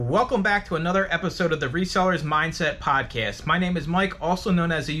Welcome back to another episode of the Resellers Mindset Podcast. My name is Mike, also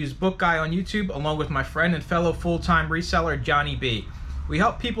known as the Used Book Guy on YouTube, along with my friend and fellow full-time reseller, Johnny B. We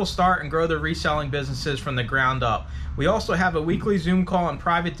help people start and grow their reselling businesses from the ground up. We also have a weekly Zoom call and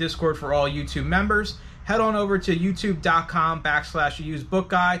private Discord for all YouTube members. Head on over to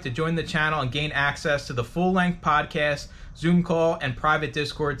youtube.com/usedbookguy to join the channel and gain access to the full-length podcast, Zoom call, and private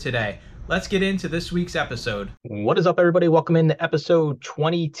Discord today. Let's get into this week's episode. What is up, everybody? Welcome into episode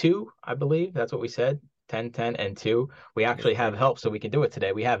 22, I believe. That's what we said, 10, 10, and 2. We actually have help, so we can do it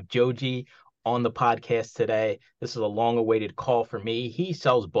today. We have Joji on the podcast today. This is a long-awaited call for me. He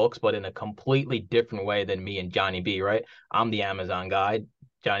sells books, but in a completely different way than me and Johnny B, right? I'm the Amazon guy.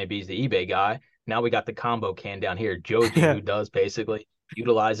 Johnny B's the eBay guy. Now we got the combo can down here. Joji, who does basically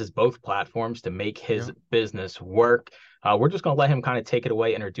utilizes both platforms to make his business work. We're just going to let him kind of take it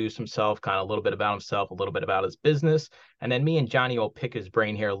away, introduce himself, kind of a little bit about himself, a little bit about his business. And then me and Johnny will pick his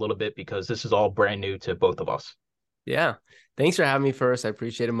brain here a little bit because this is all brand new to both of us. Yeah. Thanks for having me first. I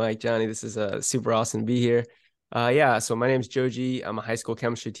appreciate it, Mike. Johnny, this is super awesome to be here. So my name's Joji. I'm a high school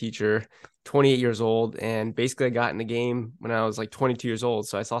chemistry teacher, 28 years old. And basically I got in the game when I was like 22 years old.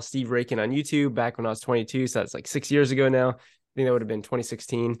 So I saw Steve Rakin on YouTube back when I was 22. So that's like 6 years ago now. I think that would have been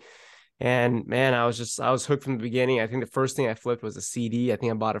 2016. And man, I was hooked from the beginning. I think the first thing I flipped was a CD. I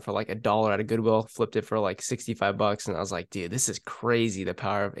think I bought it for like $1 at a Goodwill, flipped it for like $65. And I was like, dude, this is crazy. The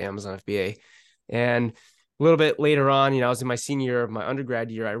power of Amazon FBA. And a little bit later on, I was in my senior year of my undergrad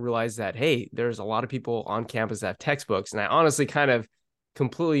year. I realized that, hey, there's a lot of people on campus that have textbooks. And I honestly kind of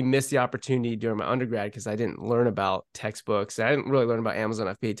completely missed the opportunity during my undergrad because I didn't learn about textbooks. I didn't really learn about Amazon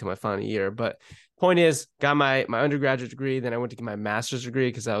FBA till my final year. But point is, got my undergraduate degree. Then I went to get my master's degree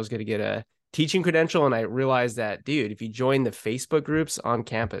because I was going to get a teaching credential. And I realized that, dude, if you join the Facebook groups on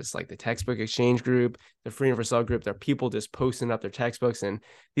campus, like the textbook exchange group, the Freedom for Sale group, there are people just posting up their textbooks. And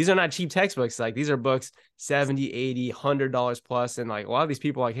these are not cheap textbooks. Like these are books, $70, $80, $100 plus. And like a lot of these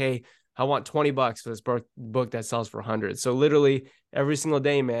people are like, hey, I want $20 for this book that sells for $100. So literally every single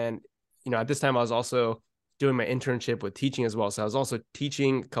day, man, at this time I was also doing my internship with teaching as well. So I was also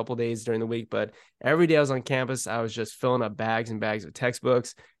teaching a couple days during the week, but every day I was on campus, I was just filling up bags and bags of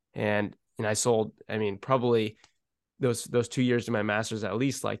textbooks. And I sold, probably those 2 years to my master's, at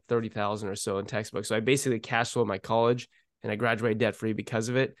least like 30,000 or so in textbooks. So I basically cash flowed my college and I graduated debt free because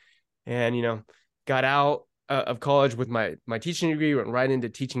of it. And, got out of college with my teaching degree, went right into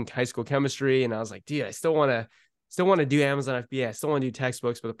teaching high school chemistry. And I was like, dude, I still want to do Amazon FBA. I still want to do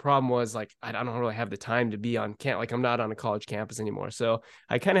textbooks. But the problem was like, I don't really have the time to be on like I'm not on a college campus anymore. So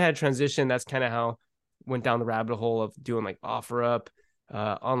I kind of had transition. That's kind of how I went down the rabbit hole of doing like OfferUp,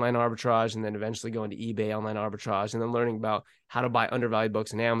 online arbitrage, and then eventually going to eBay online arbitrage, and then learning about how to buy undervalued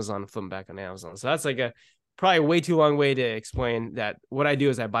books on Amazon and flip them back on Amazon. So that's like probably a way too long way to explain that. What I do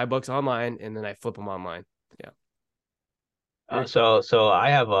is I buy books online and then I flip them online. So I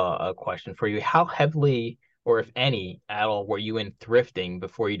have a question for you. How heavily, or if any at all, were you in thrifting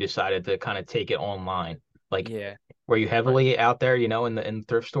before you decided to kind of take it online? Were you heavily out there, in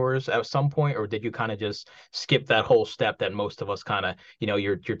thrift stores at some point, or did you kind of just skip that whole step that most of us kind of,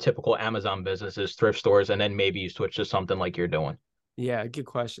 your typical Amazon business is thrift stores, and then maybe you switch to something like you're doing? Yeah, good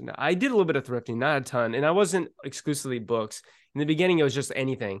question. I did a little bit of thrifting, not a ton, and I wasn't exclusively books. In the beginning, it was just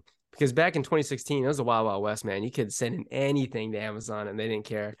anything. Because back in 2016, it was a wild, wild west, man. You could send in anything to Amazon and they didn't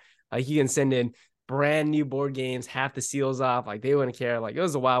care. Like you can send in brand new board games, half the seals off. Like they wouldn't care. Like it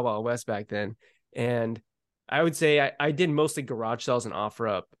was a wild, wild west back then. And I would say I did mostly garage sales and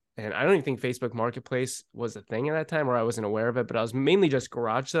OfferUp. And I don't even think Facebook Marketplace was a thing at that time, or I wasn't aware of it. But I was mainly just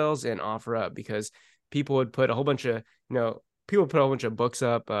garage sales and OfferUp because people would put a whole bunch of, books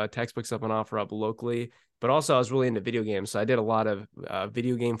up, textbooks up on OfferUp locally. But also I was really into video games. So I did a lot of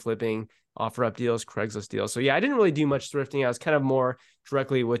video game flipping, OfferUp deals, Craigslist deals. So yeah, I didn't really do much thrifting. I was kind of more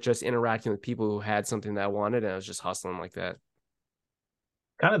directly with just interacting with people who had something that I wanted. And I was just hustling like that.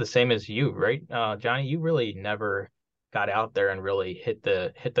 Kind of the same as you, right? Johnny, you really never got out there and really hit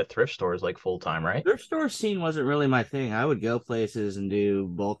the thrift stores like full time, right? Thrift store scene wasn't really my thing. I would go places and do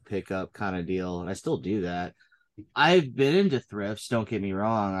bulk pickup kind of deal. And I still do that. I've been into thrifts, don't get me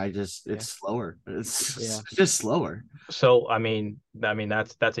wrong. It's slower. It's just slower. So I mean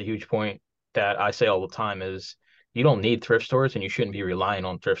that's a huge point that I say all the time is you don't need thrift stores and you shouldn't be relying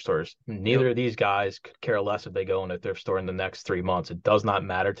on thrift stores. Neither of these guys could care less if they go in a thrift store in the next 3 months. It does not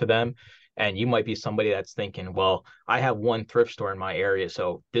matter to them. And you might be somebody that's thinking, well, I have one thrift store in my area,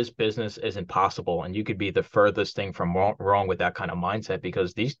 so this business isn't possible. And you could be the furthest thing from wrong with that kind of mindset,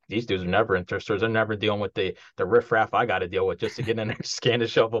 because these dudes are never in thrift stores. They're never dealing with the riffraff I got to deal with just to get in there, scan the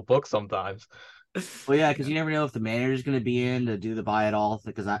shelf of books sometimes. Well, yeah, because you never know if the manager's going to be in to do the buy it all,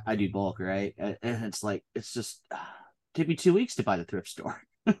 because I do bulk, right? And it's like, it's just, take me 2 weeks to buy the thrift store.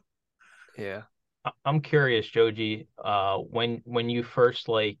 Yeah. I'm curious, Joji, when you first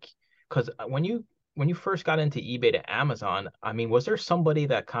because when you first got into eBay to Amazon, I mean, was there somebody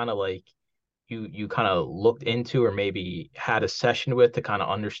that kind of like you kind of looked into or maybe had a session with to kind of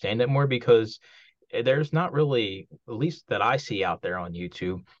understand it more? Because there's not really, at least that I see out there on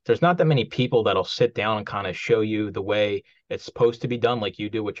YouTube, there's not that many people that'll sit down and kind of show you the way it's supposed to be done, like you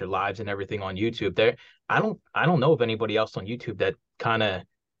do with your lives and everything on YouTube. I don't know of anybody else on YouTube that kind of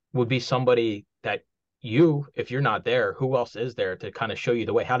would be somebody that if you're not there, who else is there to kind of show you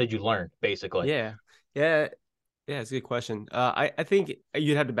the way? How did you learn, basically? Yeah. Yeah. Yeah, it's a good question. I think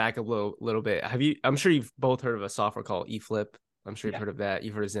you'd have to back up a little bit. I'm sure you've both heard of a software called eFlip. I'm sure you've heard of that.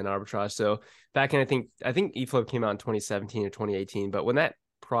 You've heard of Zen Arbitrage. So back in, I think eFlip came out in 2017 or 2018. But when that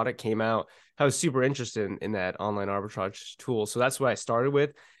product came out, I was super interested in that online arbitrage tool. So that's what I started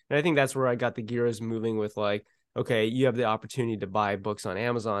with. And I think that's where I got the gears moving with like, okay, you have the opportunity to buy books on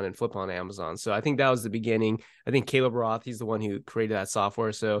Amazon and flip on Amazon. So I think that was the beginning. I think Caleb Roth, he's the one who created that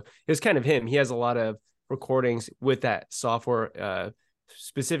software. So it was kind of him. He has a lot of recordings with that software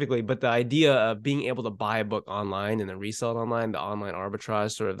specifically, but the idea of being able to buy a book online and then resell it online, the online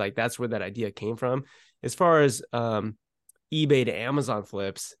arbitrage, sort of like that's where that idea came from. As far as eBay to Amazon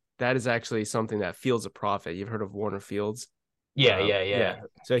flips, that is actually something that Fields of Profit. You've heard of Warner Fields? Yeah.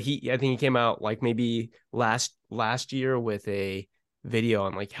 So I think he came out like maybe last year with a video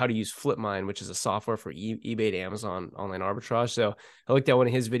on like how to use FlipMine, which is a software for eBay to Amazon online arbitrage. So I looked at one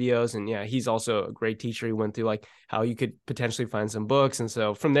of his videos, and yeah, he's also a great teacher. He went through like how you could potentially find some books. And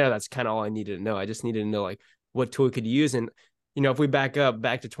so from there, that's kind of all I needed to know. I just needed to know like what tool we could use. And, you know, if we back to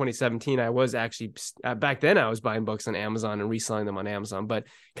 2017, I was actually back then I was buying books on Amazon and reselling them on Amazon, but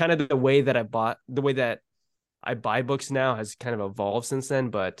kind of the way that I buy books now has kind of evolved since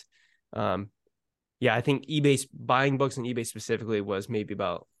then. But yeah, I think buying books on eBay specifically was maybe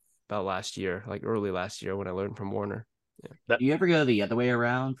about last year, like early last year when I learned from Warner. Yeah. Do you ever go the other way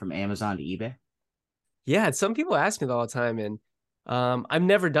around from Amazon to eBay? Yeah, some people ask me that all the time, and I've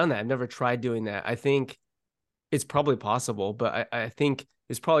never done that. I've never tried doing that. I think it's probably possible, but I think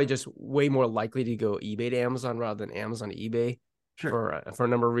it's probably just way more likely to go eBay to Amazon rather than Amazon to eBay. Sure. For a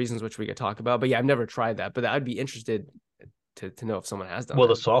number of reasons, which we could talk about. But yeah, I've never tried that, but I'd be interested to know if someone has done Will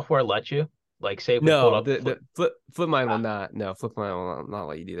that. the software let you? Like, say if we No, pulled up the FlipMine will not. No, FlipMine will not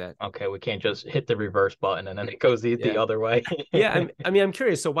let you do that. Okay, we can't just hit the reverse button and then it goes the other way. Yeah, I'm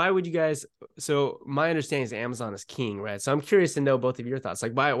curious. So why would you guys? So my understanding is Amazon is king, right? So I'm curious to know both of your thoughts.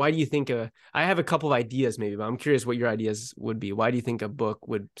 Like, why do you think I have a couple of ideas maybe, but I'm curious what your ideas would be. Why do you think a book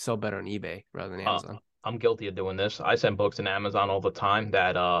would sell better on eBay rather than Amazon? I'm guilty of doing this. I send books in Amazon all the time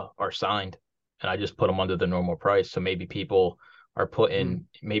that are signed, and I just put them under the normal price. So maybe people are putting,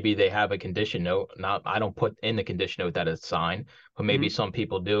 maybe they have a condition note. Not, I don't put in the condition note that it's signed, but maybe some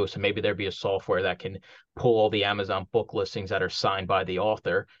people do. So maybe there'd be a software that can pull all the Amazon book listings that are signed by the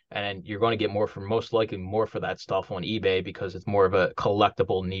author, and you're going to get most likely more for that stuff on eBay because it's more of a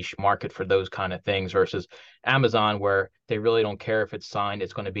collectible niche market for those kind of things versus Amazon, where they really don't care if it's signed.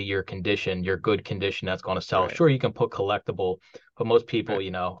 It's going to be your condition, your good condition that's going to sell. Right. Sure, you can put collectible, but most people,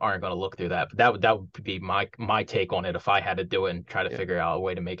 right, aren't going to look through that. But that would be my take on it if I had to do it and try to figure out a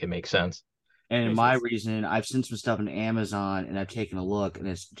way to make it make sense. And my reason, I've seen some stuff on Amazon and I've taken a look, and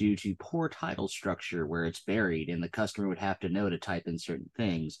it's due to poor title structure where it's buried, and the customer would have to know to type in certain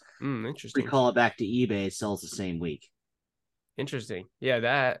things. Interesting. We call it back to eBay, it sells the same week. Interesting.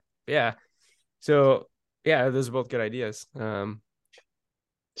 Yeah. So yeah, those are both good ideas.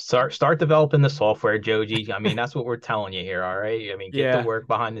 Start developing the software, Joji. I mean, that's what we're telling you here. All right. I mean, get to work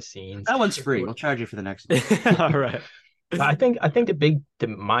behind the scenes. That one's free. We'll charge you for the next one. All right. I think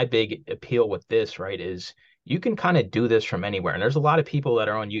my big appeal with this, right, is you can kind of do this from anywhere. And there's a lot of people that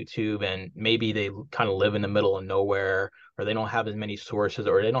are on YouTube and maybe they kind of live in the middle of nowhere, or they don't have as many sources,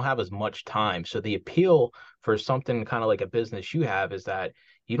 or they don't have as much time. So the appeal for something kind of like a business you have is that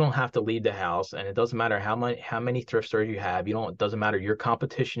you don't have to leave the house, and it doesn't matter how many thrift stores you have. It doesn't matter your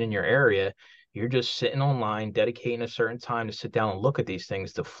competition in your area. You're just sitting online, dedicating a certain time to sit down and look at these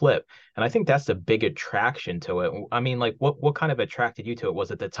things to flip. And I think that's the big attraction to it. I mean, like what kind of attracted you to it?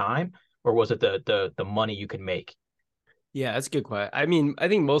 Was it the time, or was it the money you could make? Yeah, that's a good question. I mean, I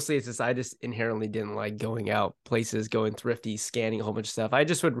think mostly it's just I just inherently didn't like going out places, going thrifty, scanning a whole bunch of stuff. I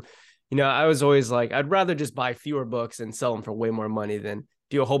just would, I was always like, I'd rather just buy fewer books and sell them for way more money than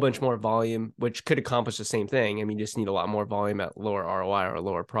do a whole bunch more volume, which could accomplish the same thing. I mean, you just need a lot more volume at lower ROI or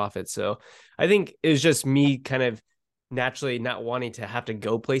lower profit. So I think it was just me kind of naturally not wanting to have to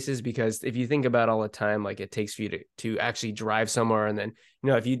go places, because if you think about all the time, like it takes for you to actually drive somewhere. And then,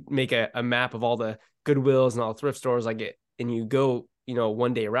 if you make a map of all the Goodwills and all the thrift stores, like it, and you go,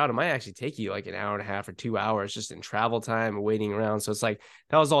 one day around, it might actually take you like an hour and a half or 2 hours just in travel time and waiting around. So it's like,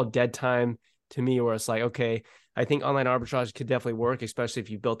 that was all dead time to me, where it's like, okay, I think online arbitrage could definitely work, especially if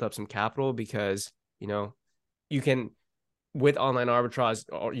you built up some capital, because, you can, with online arbitrage,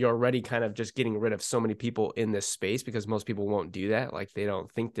 you're already kind of just getting rid of so many people in this space, because most people won't do that. Like they don't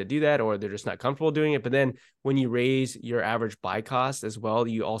think to do that, or they're just not comfortable doing it. But then when you raise your average buy cost as well,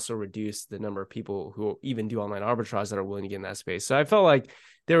 you also reduce the number of people who even do online arbitrage that are willing to get in that space. So I felt like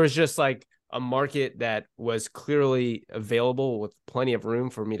there was just like a market that was clearly available with plenty of room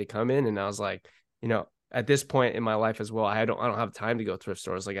for me to come in. And I was like, at this point in my life as well, I don't have time to go thrift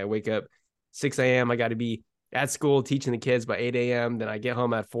stores. Like I wake up 6 a.m. I got to be at school teaching the kids by 8 a.m. Then I get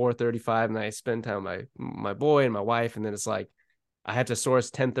home at 4:35 and I spend time with my boy and my wife. And then it's like, I have to source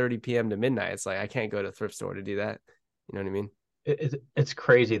 10:30 p.m. to midnight. It's like, I can't go to a thrift store to do that. You know what I mean? It's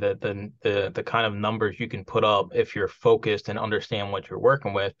crazy that the kind of numbers you can put up if you're focused and understand what you're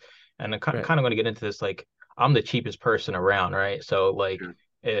working with. And I'm kind of going to get into this, like, I'm the cheapest person around, right? So like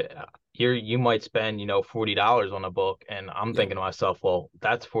you might spend, $40 on a book, and I'm thinking to myself, well,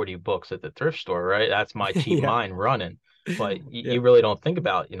 that's 40 books at the thrift store, right? That's my cheap mind running. But you really don't think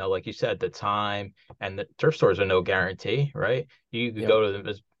about, like you said, the time, and the thrift stores are no guarantee, right? You could go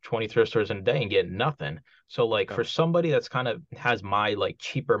to 20 thrift stores in a day and get nothing. So like for somebody that's kind of has my like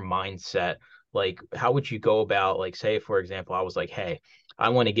cheaper mindset, like how would you go about, like, say, for example, I was like, hey, I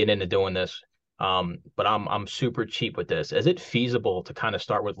want to get into doing this, but I'm super cheap with this. Is it feasible to kind of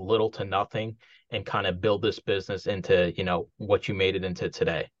start with little to nothing and kind of build this business into, what you made it into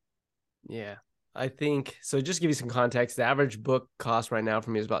today? Yeah, I think so. Just to give you some context, the average book cost right now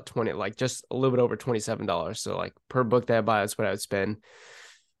for me is about 20, like just a little bit over $27. So like per book that I buy, that's what I would spend.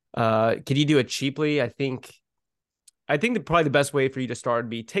 Could you do it cheaply? I think probably the best way for you to start would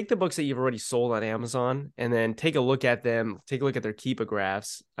be take the books that you've already sold on Amazon and then take a look at them. Take a look at their keeper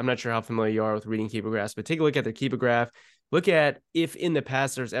graphs. I'm not sure how familiar you are with reading keeper graphs, but take a look at their keeper graph. Look at if in the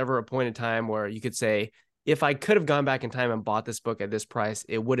past there's ever a point in time where you could say, if I could have gone back in time and bought this book at this price,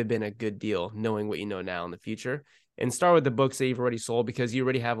 it would have been a good deal, knowing what you know now in the future. And start with the books that you've already sold, because you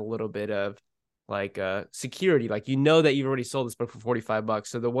already have a little bit of like security, like that you've already sold this book for $45.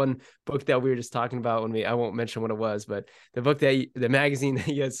 So the one book that we were just talking about I won't mention what it was, but the magazine that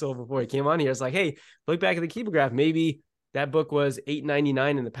you had sold before it came on here, it's like, hey, look back at the keeper graph. Maybe that book was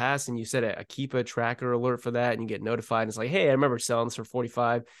 $8.99 in the past, and you set a Keepa tracker alert for that, and you get notified. And it's like, hey, I remember selling this for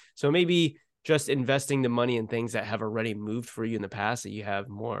 45. So maybe just investing the money in things that have already moved for you in the past, that you have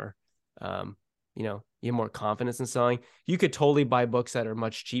more, you have more confidence in selling. You could totally buy books that are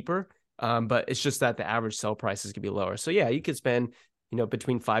much cheaper. But it's just that the average sell prices could be lower. So yeah, you could spend,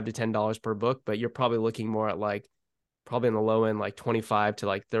 between $5 to $10 per book, but you're probably looking more at like probably in the low end, like 25 to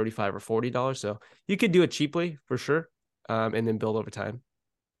like $35 or $40. So you could do it cheaply for sure. And then build over time.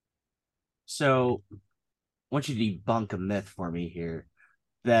 So I want you to debunk a myth for me here,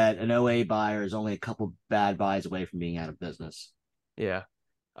 that an OA buyer is only a couple bad buys away from being out of business. Yeah.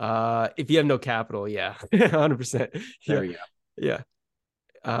 If you have no capital, yeah, 100%. There you go.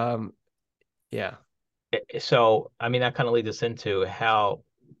 Yeah. Yeah. So, I mean, that kind of leads us into how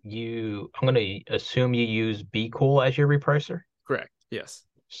I'm going to assume you use Be Cool as your repricer. Correct. Yes.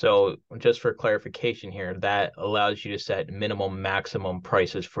 So just for clarification here, that allows you to set minimum, maximum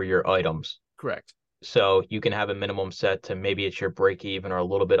prices for your items. Correct. So you can have a minimum set to maybe it's your break even or a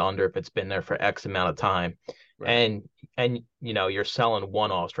little bit under if it's been there for X amount of time. Right. And you're selling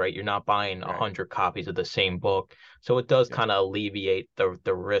one-offs, right? You're not buying 100 copies of the same book. So it does kind of alleviate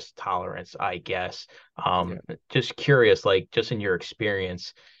the risk tolerance, I guess. Just curious, like just in your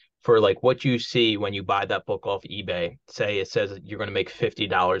experience, for like what you see when you buy that book off eBay, say it says you're going to make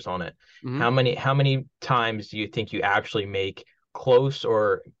 $50 on it. Mm-hmm. How many times do you think you actually make close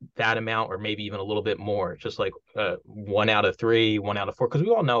or that amount, or maybe even a little bit more, just like 1 out of 3, 1 out of 4? Because we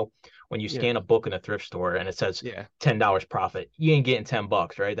all know when you scan a book in a thrift store and it says $10 profit, you ain't getting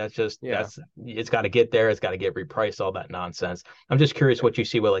 $10, right? That's just it's got to get there, it's got to get repriced, all that nonsense. I'm just curious what you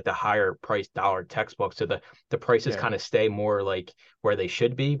see with like the higher price dollar textbooks, so the prices kind of stay more like where they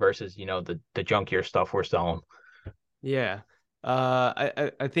should be versus the junkier stuff we're selling.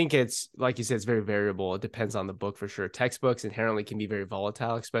 I think it's like you said, it's very variable. It depends on the book for sure. Textbooks inherently can be very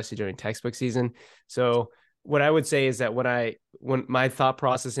volatile, especially during textbook season. So what I would say is that when my thought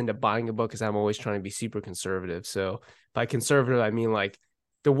process into buying a book is, I'm always trying to be super conservative. So by conservative, I mean like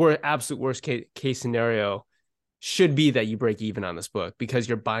the absolute worst case scenario. should be that you break even on this book because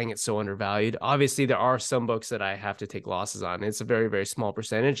you're buying it so undervalued. Obviously, there are some books that I have to take losses on. It's a very, very small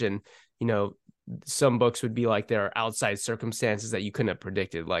percentage. And, some books would be like there are outside circumstances that you couldn't have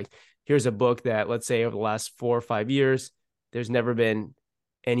predicted. Like, here's a book that, let's say, over the last 4 or 5 years, there's never been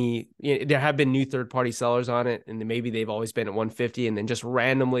there have been new third-party sellers on it, and maybe they've always been at 150, and then just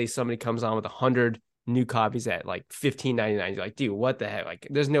randomly somebody comes on with 100 new copies at like $15.99. You're like, dude, what the heck? Like,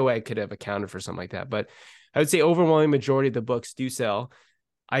 there's no way I could have accounted for something like that. But I would say overwhelming majority of the books do sell.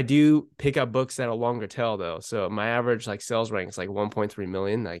 I do pick up books that are longer tail though. So my average like sales rank is like 1.3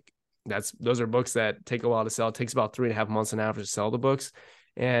 million. Like those are books that take a while to sell. It takes about 3.5 months on average to sell the books.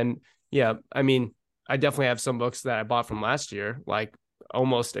 And yeah, I mean, I definitely have some books that I bought from last year, like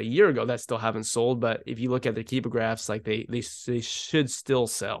almost a year ago, that still haven't sold. But if you look at the keeper graphs, like they should still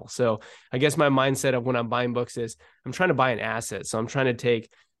sell. So I guess my mindset of when I'm buying books is I'm trying to buy an asset. So I'm trying to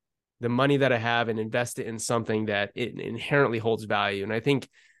take the money that I have and invest it in something that it inherently holds value. And I think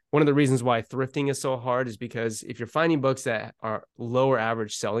one of the reasons why thrifting is so hard is because if you're finding books that are lower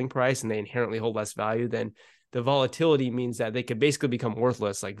average selling price and they inherently hold less value, then the volatility means that they could basically become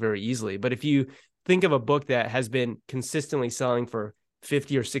worthless like very easily. But if you think of a book that has been consistently selling for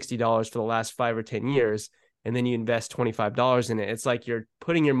 $50 or $60 for the last 5 or 10 years, and then you invest $25 in it, it's like you're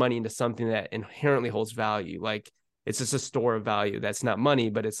putting your money into something that inherently holds value. Like, it's just a store of value. That's not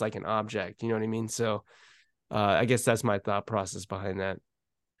money, but it's like an object. You know what I mean? So I guess that's my thought process behind that.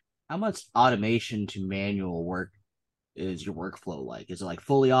 How much automation to manual work is your workflow like? Is it like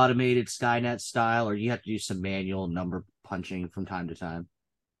fully automated Skynet style, or do you have to do some manual number punching from time to time?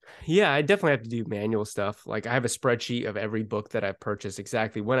 Yeah, I definitely have to do manual stuff. Like, I have a spreadsheet of every book that I purchased,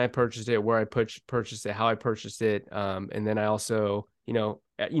 exactly when I purchased it, where I purchased it, how I purchased it. And then I also,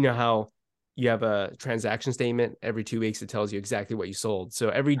 how you have a transaction statement every 2 weeks that tells you exactly what you sold. So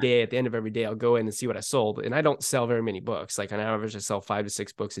every day, at the end of every day, I'll go in and see what I sold. And I don't sell very many books. Like, on average, I sell 5 to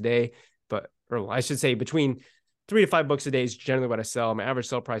 6 books a day, or I should say between 3 to 5 books a day is generally what I sell. My average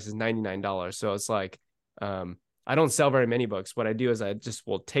sell price is $99. So it's like, I don't sell very many books. What I do is I just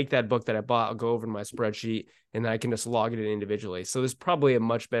will take that book that I bought, I'll go over to my spreadsheet, and then I can just log it in individually. So there's probably a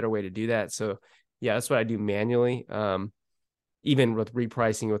much better way to do that. So yeah, that's what I do manually. Even with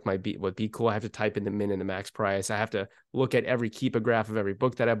repricing with Be Cool, I have to type in the min and the max price. I have to look at every keeper graph of every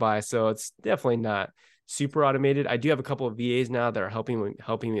book that I buy. So it's definitely not super automated. I do have a couple of VAs now that are helping me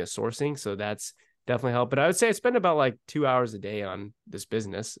with sourcing. So that's definitely helped. But I would say I spend about like 2 hours a day on this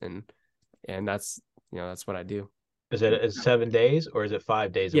business, and that's that's what I do. Is it 7 days or is it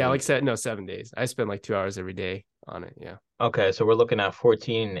 5 days? Yeah, like I said, no, 7 days. I spend like 2 hours every day on it. Yeah. Okay, so we're looking at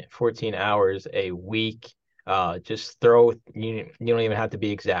 14 hours a week. Just throw, you don't even have to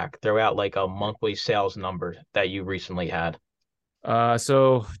be exact. Throw out like a monthly sales number that you recently had.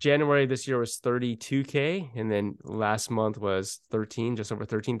 So January this year was 32K, and then last month was just over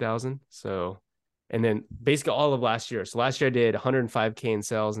 13,000. So, and then basically all of last year. So last year I did 105K in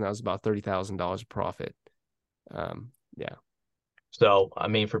sales, and that was about $30,000 profit. Yeah. So, I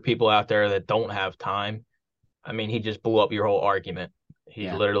mean, for people out there that don't have time, I mean, he just blew up your whole argument. He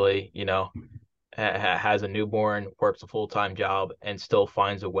literally, has a newborn, works a full-time job, and still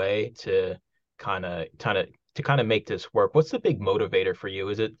finds a way to kind of make this work. What's the big motivator for you?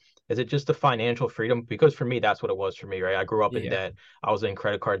 Is it just the financial freedom? Because for me, that's what it was for me, right? I grew up in debt. I was in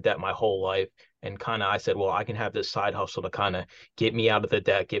credit card debt my whole life. And I said, well, I can have this side hustle to kind of get me out of the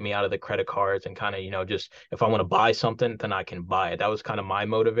debt, get me out of the credit cards, and kind of, just if I want to buy something, then I can buy it. That was kind of my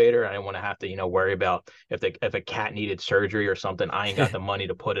motivator. I didn't want to have to, worry about if a cat needed surgery or something, I ain't got the money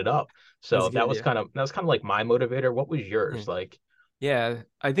to put it up. So that was kind of like my motivator. What was yours? Like? Yeah,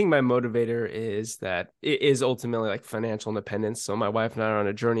 I think my motivator is that it is ultimately like financial independence. So my wife and I are on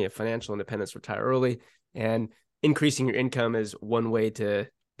a journey of financial independence, retire early, and increasing your income is one way to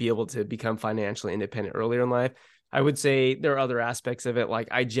be able to become financially independent earlier in life. I would say there are other aspects of it. Like,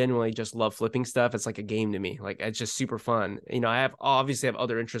 I genuinely just love flipping stuff. It's like a game to me. Like, it's just super fun. I obviously have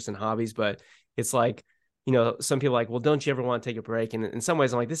other interests and hobbies, but it's like, some people are like, well, don't you ever want to take a break? And in some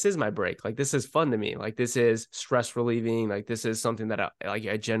ways I'm like, this is my break. Like, this is fun to me. Like, this is stress relieving. Like, this is something that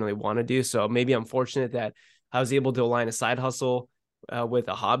I generally want to do. So maybe I'm fortunate that I was able to align a side hustle with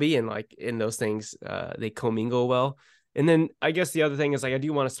a hobby, and like in those things, they commingle well. And then I guess the other thing is, like, I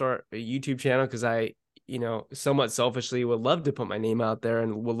do want to start a YouTube channel because I, somewhat selfishly would love to put my name out there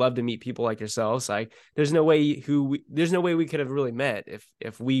and would love to meet people like yourselves. Like, there's no way we could have really met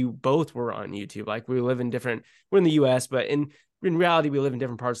if we both were on YouTube. Like, we're in the US, but in reality, we live in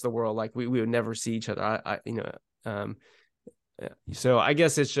different parts of the world. Like, we would never see each other. So I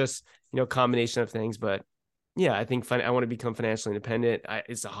guess it's just, combination of things, but yeah, I think I want to become financially independent.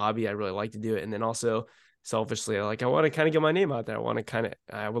 It's a hobby. I really like to do it. And then also selfishly, like I want to kind of get my name out there.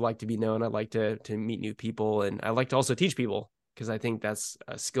 I would like to be known. I'd like to meet new people, and I like to also teach people because I think that's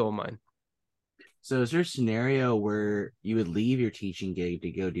a skill of mine. So is there a scenario where you would leave your teaching gig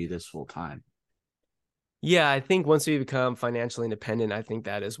to go do this full time? Yeah, I think once we become financially independent, I think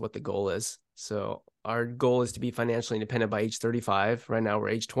that is what the goal is. So our goal is to be financially independent by age 35. Right now we're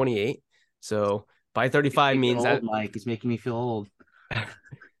age 28. So by 35 means old, that Mike. It's making me feel old.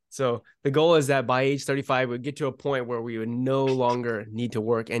 So the goal is that by age 35, we'd get to a point where we would no longer need to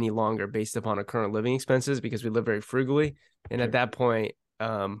work any longer based upon our current living expenses because we live very frugally. And at that point,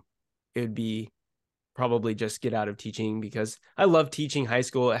 it would be probably just get out of teaching because I love teaching high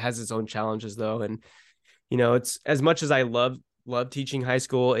school. It has its own challenges though. And, it's as much as I love teaching high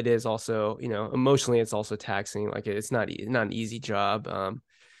school, it is also, emotionally, it's also taxing. Like it's not an easy job.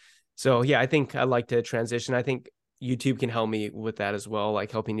 So yeah, I think I like to transition. I think YouTube can help me with that as well,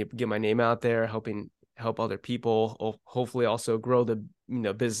 like helping to get my name out there, help other people, hopefully also grow the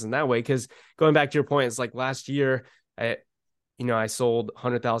business in that way. Because going back to your point, it's like last year, I sold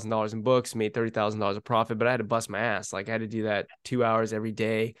 $100,000 in books, made $30,000 of profit, but I had to bust my ass. Like I had to do that 2 hours every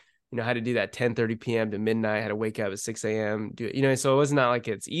day. I had to do that 10:30 p.m. to midnight. I had to wake up at 6 a.m. So it was not like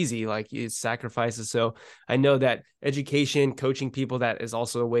it's easy, like it's sacrifices. So I know that education, coaching people, that is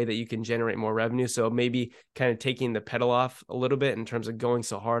also a way that you can generate more revenue. So maybe kind of taking the pedal off a little bit in terms of going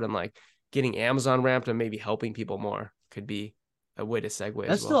so hard on like getting Amazon ramped and maybe helping people more could be a way to segue.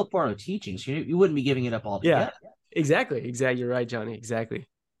 That's as well. Still a part of teaching. So you wouldn't be giving it up altogether. Yeah, exactly. You're right, Johnny. Exactly.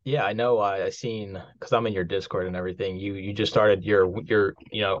 Yeah, I know. I seen because I'm in your Discord and everything. You just started your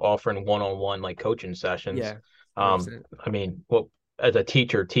offering one-on-one like coaching sessions. Yeah, 100%. I mean, well, as a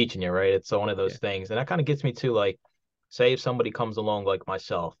teacher teaching you, right? It's one of those things, and that kind of gets me to like, say if somebody comes along like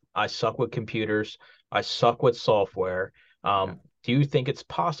myself, I suck with computers, I suck with software. Do you think it's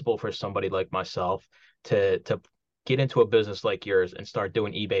possible for somebody like myself to get into a business like yours and start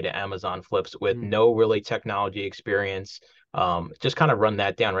doing eBay to Amazon flips with no really technology experience? Just kind of run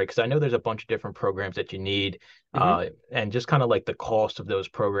that down, right? Because I know there's a bunch of different programs that you need, and just kind of like the cost of those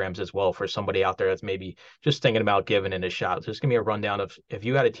programs as well for somebody out there that's maybe just thinking about giving it a shot. So just give me a rundown of if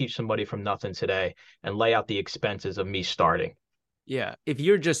you had to teach somebody from nothing today and lay out the expenses of me starting. Yeah. If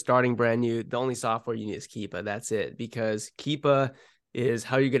you're just starting brand new, the only software you need is Keepa. That's it. Because Keepa is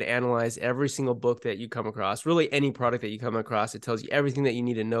how you're going to analyze every single book that you come across, really any product that you come across. It tells you everything that you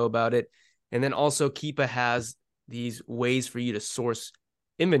need to know about it. And then also Keepa has these ways for you to source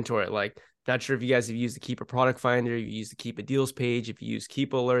inventory. Like, not sure if you guys have used the Keepa product finder, you use the Keepa deals page, if you use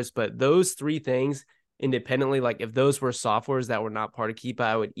Keepa alerts, but those three things independently, like if those were softwares that were not part of Keepa,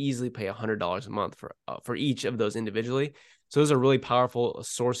 I would easily pay $100 a month for each of those individually. So those are really powerful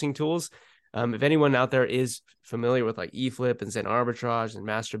sourcing tools. If anyone out there is familiar with like eFlip and Zen Arbitrage and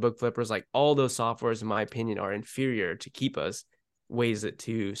Master Book Flippers, like all those softwares, in my opinion, are inferior to Keepa's ways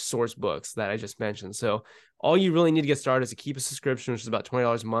to source books that I just mentioned. So all you really need to get started is a Keepa subscription, which is about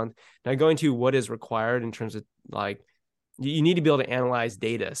 $20 a month. Now going to what is required in terms of like, you need to be able to analyze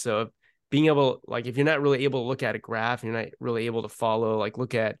data. So being able, like if you're not really able to look at a graph, you're not really able to follow, like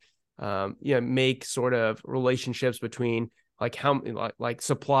look at, make sort of relationships between like how like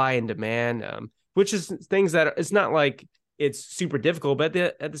supply and demand, which is things that it's not like it's super difficult, but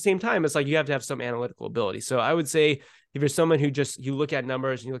at the same time, it's like you have to have some analytical ability. So I would say if you're someone who just, you look at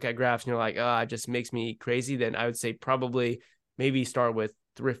numbers and you look at graphs and you're like, oh, it just makes me crazy, then I would say probably maybe start with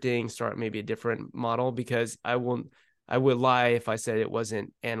thrifting, start maybe a different model, because I would lie if I said it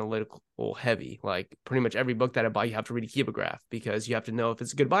wasn't analytical heavy. Like pretty much every book that I buy, you have to read a Keepa graph because you have to know if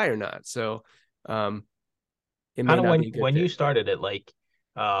it's a good buy or not. So, it may not be a good when fit. you started it, like,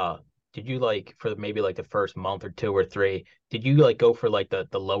 did you like for maybe like the first month or two or three, did you like go for like the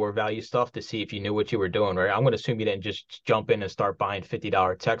lower value stuff to see if you knew what you were doing, right? I'm going to assume you didn't just jump in and start buying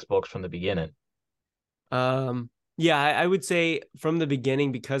 $50 textbooks from the beginning. Yeah, I would say from the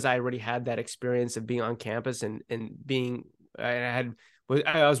beginning, because I already had that experience of being on campus and being, I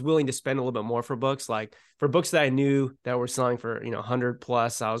was willing to spend a little bit more for books. Like for books that I knew that were selling for, 100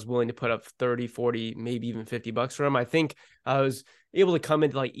 plus, I was willing to put up 30, 40, maybe even $50 for them. I think I was able to come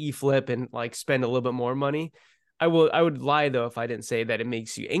into like eFlip and like spend a little bit more money. I would lie though if I didn't say that it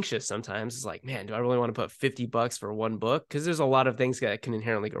makes you anxious sometimes. It's like, man, do I really want to put $50 for one book? Because there's a lot of things that can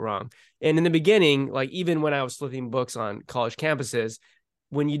inherently go wrong. And in the beginning, like even when I was flipping books on college campuses,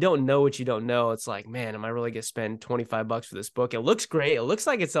 when you don't know what you don't know, it's like, man, am I really going to spend $25 for this book? It looks great. It looks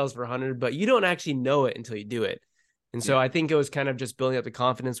like it sells for 100, but you don't actually know it until you do it. And so I think it was kind of just building up the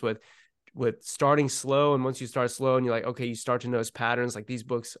confidence with starting slow. And once you start slow and you're like, okay, you start to notice patterns, like these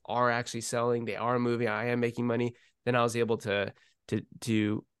books are actually selling, they are moving, I am making money. Then I was able to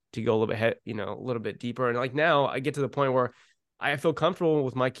to go a little bit, a little bit deeper. And like now I get to the point where I feel comfortable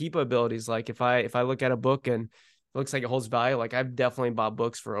with my Keepa abilities. Like if I look at a book and it looks like it holds value, like I've definitely bought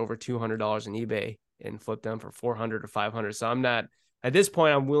books for over $200 in eBay and flipped them for 400 or 500. So I'm not, at this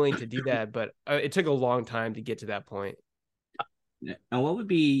point, I'm willing to do that, but it took a long time to get to that point. Now, what would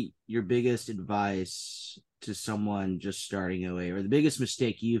be your biggest advice to someone just starting OA, or the biggest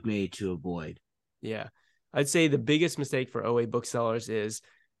mistake you've made to avoid? Yeah, I'd say the biggest mistake for OA booksellers is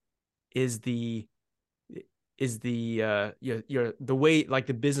the way, like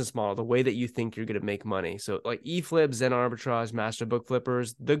the business model, the way that you think you're going to make money. So like eFlip, Zen Arbitrage, Master Book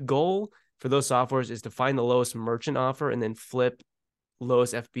Flippers, the goal for those softwares is to find the lowest merchant offer and then flip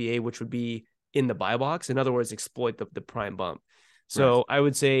lowest FBA, which would be in the buy box. In other words, exploit the prime bump. So right. I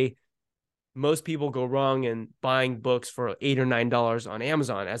would say most people go wrong in buying books for $8 or $9 on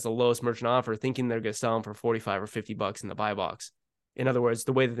Amazon as the lowest merchant offer, thinking they're going to sell them for 45 or 50 bucks in the buy box. In other words,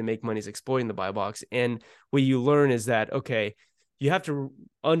 the way that they make money is exploiting the buy box. And what you learn is that, okay, you have to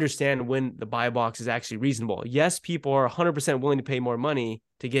understand when the buy box is actually reasonable. Yes, people are 100% willing to pay more money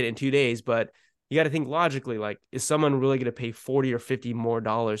to get it in 2 days, but you got to think logically, like, is someone really going to pay 40 or 50 more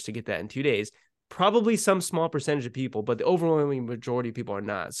dollars to get that in 2 days? Probably some small percentage of people, but the overwhelming majority of people are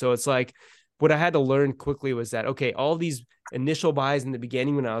not. So it's like, what I had to learn quickly was that, okay, all these initial buys in the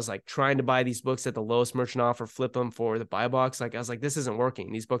beginning, when I was like trying to buy these books at the lowest merchant offer, flip them for the buy box, like I was like, this isn't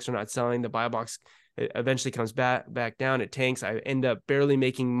working. These books are not selling. The buy box eventually comes back down. It tanks. I end up barely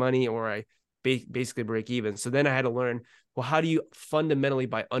making money, or I basically break even. So then I had to learn, well, how do you fundamentally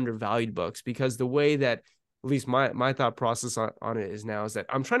buy undervalued books? Because the way that, at least my thought process on it is now, is that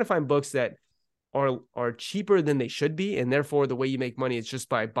I'm trying to find books that are cheaper than they should be, and therefore the way you make money is just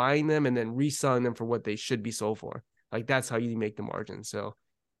by buying them and then reselling them for what they should be sold for. Like that's how you make the margin. So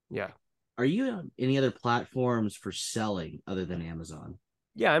yeah. Are you on any other platforms for selling other than Amazon?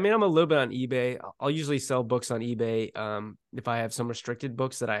 Yeah, I mean, I'm a little bit on eBay. I'll usually sell books on eBay if I have some restricted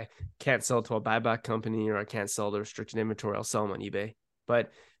books that I can't sell to a buyback company, or I can't sell the restricted inventory. I'll sell them on eBay,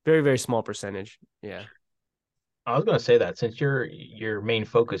 but very, very small percentage. Yeah. I was going to say that since your main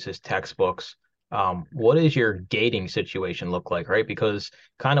focus is textbooks, what is your gating situation look like, right? Because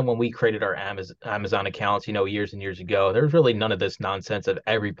kind of when we created our Amazon accounts, years and years ago, there's really none of this nonsense of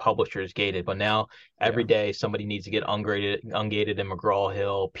every publisher is gated. But now every day somebody needs to get ungated in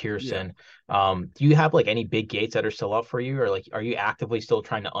McGraw-Hill, Pearson. Yeah. Do you have like any big gates that are still up for you, or like are you actively still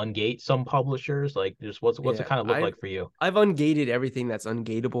trying to ungate some publishers? Like just what's it kind of look like for you? I've ungated everything that's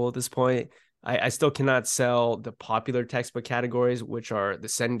ungateable at this point. I still cannot sell the popular textbook categories, which are the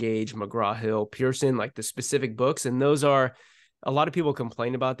Cengage, McGraw-Hill, Pearson, like the specific books. And those are, a lot of people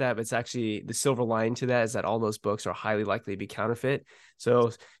complain about that, but it's actually the silver lining to that is that all those books are highly likely to be counterfeit. So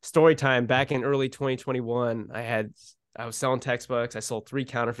story time, back in early 2021, I was selling textbooks. I sold 3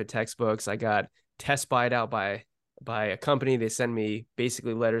 counterfeit textbooks. I got test buyed out by a company. They send me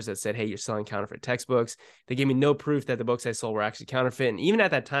basically letters that said, hey, you're selling counterfeit textbooks. They gave me no proof that the books I sold were actually counterfeit. And even at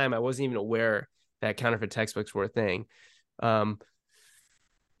that time, I wasn't even aware that counterfeit textbooks were a thing. And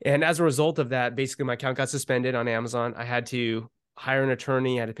as a result of that, basically my account got suspended on Amazon. I had to hire an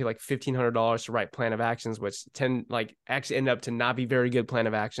attorney. I had to pay like $1,500 to write plan of actions, which actually ended up to not be very good plan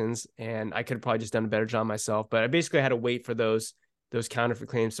of actions. And I could have probably just done a better job myself, but I basically had to wait for those counterfeit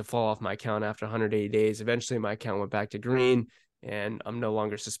claims to fall off my account after 180 days. Eventually my account went back to green and I'm no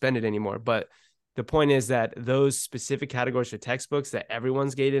longer suspended anymore. But the point is that those specific categories for textbooks that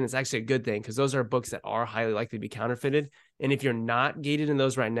everyone's gated in is actually a good thing, because those are books that are highly likely to be counterfeited. And if you're not gated in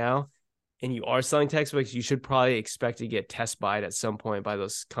those right now and you are selling textbooks, you should probably expect to get test buyed at some point by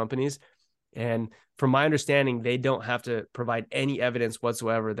those companies. And from my understanding, they don't have to provide any evidence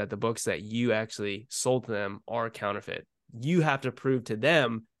whatsoever that the books that you actually sold to them are counterfeit. You have to prove to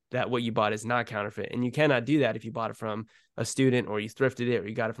them that what you bought is not counterfeit. And you cannot do that if you bought it from a student, or you thrifted it, or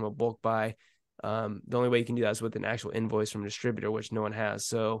you got it from a bulk buy. The only way you can do that is with an actual invoice from a distributor, which no one has.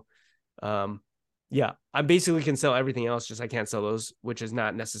 So, yeah, I basically can sell everything else, just I can't sell those, which is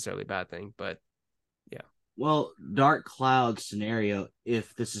not necessarily a bad thing, but yeah. Well, dark cloud scenario,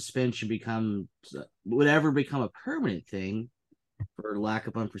 if the suspension would ever become a permanent thing for lack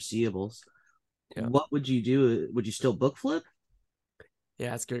of unforeseeables, what would you do? Would you still book flip?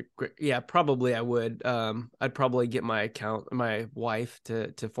 Yeah, that's great. Yeah, probably I would. I'd probably get my wife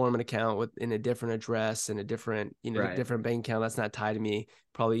to form an account in a different address and a different, different bank account that's not tied to me.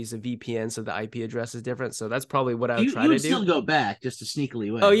 Probably use a VPN so the IP address is different. So that's probably what I would try to do. You would still go back just to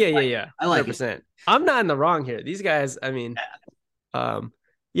sneakily win. Oh yeah. I like 100%. it. I'm not in the wrong here. These guys, I mean,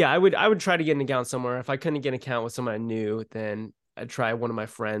 yeah, I would try to get an account somewhere. If I couldn't get an account with someone I knew, then I'd try one of my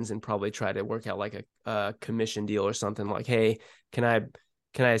friends and probably try to work out like a commission deal or something. Like, hey, can I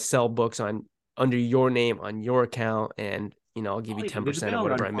can I sell books under your name on your account, and I'll give you 10% of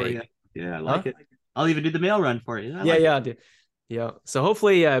whatever I make. Yeah, I like it. I'll even do the mail run for you. Yeah, dude. Yeah. So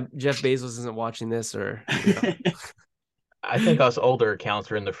hopefully Jeff Bezos isn't watching this, or I think us older accounts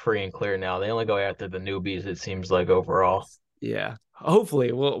are in the free and clear now. They only go after the newbies, it seems like, overall. Yeah.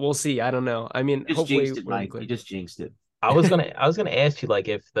 Hopefully we'll see. I don't know. I mean, hopefully you just jinxed it. I was gonna ask you, like,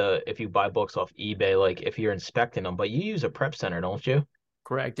 if you buy books off eBay, like if you're inspecting them, but you use a prep center, don't you?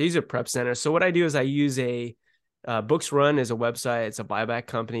 Correct. I use a prep center. So what I do is I use a Books Run is a website. It's a buyback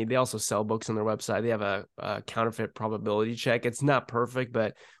company. They also sell books on their website. They have a counterfeit probability check. It's not perfect,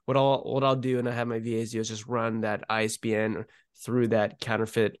 but what I'll do, and I have my VAs do, is just run that ISBN through that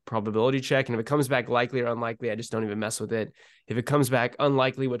counterfeit probability check. And if it comes back likely or unlikely, I just don't even mess with it. If it comes back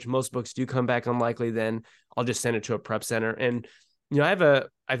unlikely, which most books do come back unlikely, then I'll just send it to a prep center. And I have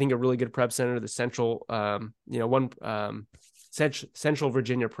I think a really good prep center, the Central, Central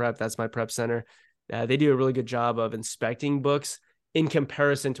Virginia Prep. That's my prep center. They do a really good job of inspecting books in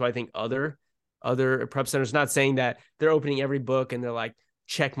comparison to, I think, other prep centers. Not saying that they're opening every book and they're like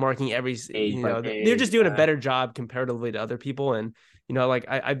check marking every, they're just doing a better job comparatively to other people. And,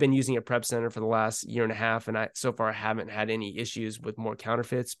 I've been using a prep center for the last year and a half, and so far I haven't had any issues with more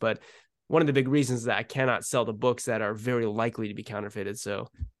counterfeits. But one of the big reasons is that I cannot sell the books that are very likely to be counterfeited. So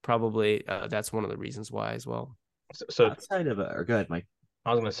probably that's one of the reasons why as well. So outside of or go ahead, Mike.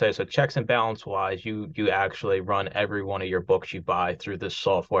 I was going to say, so checks and balance wise, you actually run every one of your books you buy through this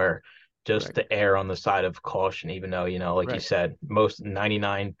software just to err on the side of caution, even though, like you said, most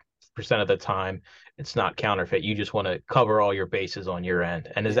 99% of the time it's not counterfeit. You just want to cover all your bases on your end.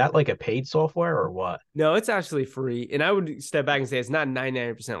 And is that like a paid software or what? No, it's actually free. And I would step back and say it's not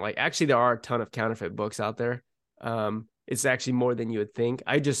 99%. Like, actually, there are a ton of counterfeit books out there. It's actually more than you would think.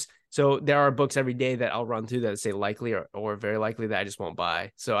 So there are books every day that I'll run through that say likely or very likely that I just won't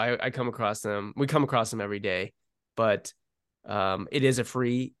buy. So I come across them. We come across them every day, but it is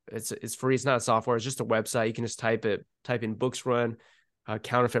free. It's free. It's not a software. It's just a website. You can just type in Books Run,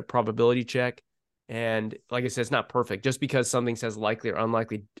 counterfeit probability check. And like I said, it's not perfect. Just because something says likely or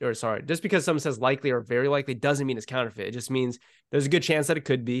unlikely, just because something says likely or very likely doesn't mean it's counterfeit. It just means there's a good chance that it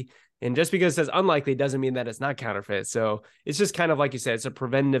could be. And just because it says unlikely doesn't mean that it's not counterfeit. So it's just kind of like you said, it's a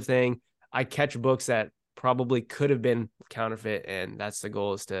preventative thing. I catch books that probably could have been counterfeit, and that's the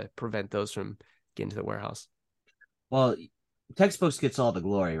goal, is to prevent those from getting to the warehouse. Well, textbooks gets all the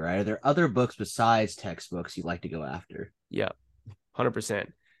glory, right? Are there other books besides textbooks you like to go after? Yeah, 100%.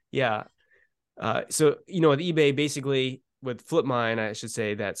 Yeah. So, with eBay, basically with FlipMine, I should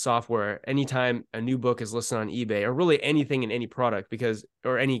say, that software, anytime a new book is listed on eBay, or really anything in any product,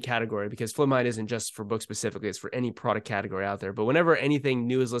 or any category, because FlipMine isn't just for books specifically, it's for any product category out there. But whenever anything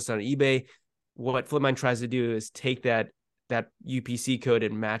new is listed on eBay, what FlipMine tries to do is take that UPC code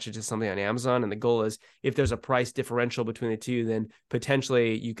and match it to something on Amazon. And the goal is, if there's a price differential between the two, then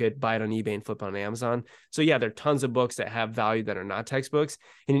potentially you could buy it on eBay and flip it on Amazon. So yeah, there are tons of books that have value that are not textbooks.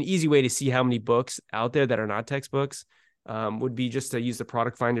 And an easy way to see how many books out there that are not textbooks would be just to use the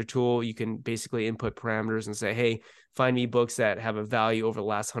product finder tool. You can basically input parameters and say, hey, find me books that have a value over the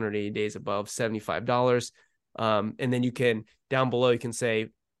last 180 days above $75. And then you can, down below, you can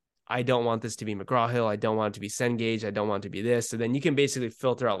say, I don't want this to be McGraw-Hill. I don't want it to be Cengage. I don't want it to be this. So then you can basically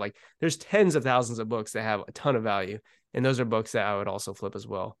filter out, like, there's tens of thousands of books that have a ton of value. And those are books that I would also flip as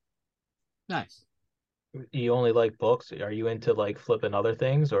well. Nice. You only like books? Are you into like flipping other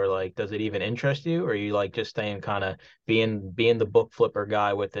things, or like, does it even interest you? Or are you like just staying kind of being the book flipper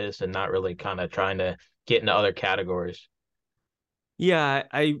guy with this and not really kind of trying to get into other categories? Yeah,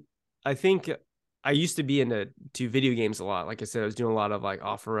 I think I used to be into video games a lot. Like I said, I was doing a lot of like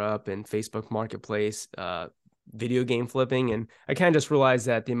OfferUp and Facebook Marketplace, video game flipping. And I kind of just realized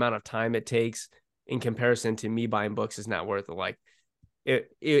that the amount of time it takes in comparison to me buying books is not worth it. Like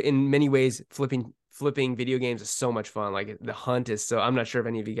in many ways, flipping video games is so much fun. Like, the hunt is so, I'm not sure if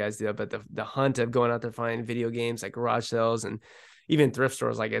any of you guys do it, but the hunt of going out there finding video games, like garage sales and even thrift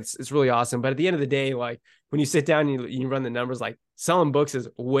stores, like it's really awesome. But at the end of the day, like, when you sit down and you run the numbers, like, selling books is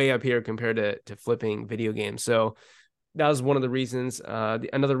way up here compared to flipping video games. So that was one of the reasons.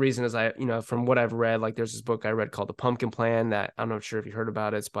 Another reason is from what I've read, like, there's this book I read called The Pumpkin Plan that I'm not sure if you heard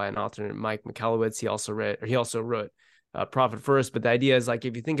about it. It's by an author named Mike Michalowicz. He also wrote Profit First. But the idea is, like,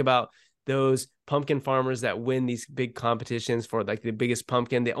 if you think about those pumpkin farmers that win these big competitions for like the biggest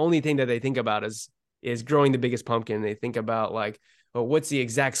pumpkin, the only thing that they think about is growing the biggest pumpkin. They think about, like, oh, what's the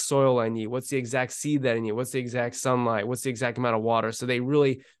exact soil I need? What's the exact seed that I need? What's the exact sunlight? What's the exact amount of water? So they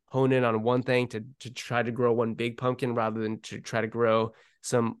really hone in on one thing to try to grow one big pumpkin rather than to try to grow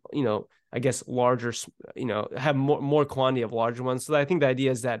some, I guess, larger, have more quantity of larger ones. So I think the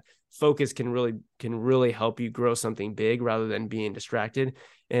idea is that focus can really help you grow something big rather than being distracted.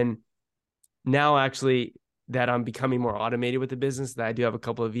 And now actually that I'm becoming more automated with the business, that I do have a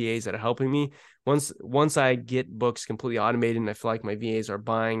couple of VAs that are helping me. Once I get books completely automated and I feel like my VAs are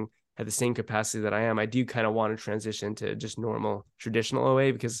buying at the same capacity that I am, I do kind of want to transition to just normal traditional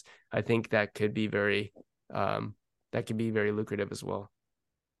OA, because I think that could be very lucrative as well.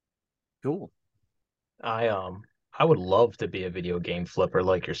 Cool. I would love to be a video game flipper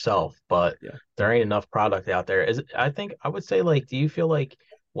like yourself, but there ain't enough product out there. I would say, like, do you feel like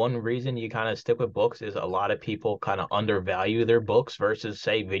one reason you kind of stick with books is a lot of people kind of undervalue their books versus,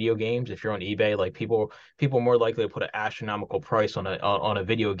 say, video games? If you're on eBay, like, people are more likely to put an astronomical price on a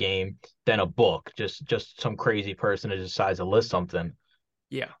video game than a book. Just some crazy person who decides to list something.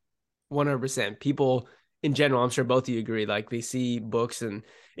 Yeah, 100%. People in general, I'm sure both of you agree, like they see books, and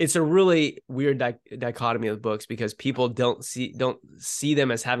it's a really weird dichotomy of books, because people don't see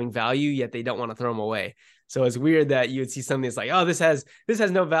them as having value, yet they don't want to throw them away. So it's weird that you would see something that's like, oh, this has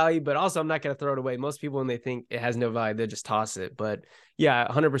no value, but also I'm not going to throw it away. Most people, when they think it has no value, they just toss it. But yeah,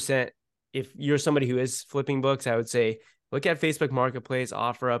 100%. If you're somebody who is flipping books, I would say look at Facebook Marketplace,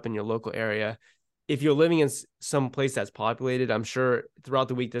 offer up in your local area. If you're living in some place that's populated, I'm sure throughout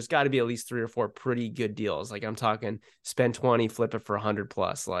the week, there's got to be at least 3 or 4 pretty good deals. Like I'm talking spend 20, flip it for 100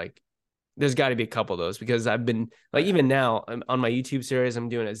 plus. Like there's got to be a couple of those, because I've been like, even now on my YouTube series, I'm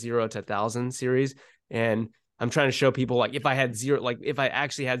doing a 0 to 1,000 series. And I'm trying to show people, like, if I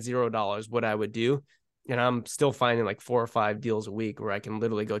actually had $0, what I would do. And I'm still finding like 4 or 5 deals a week where I can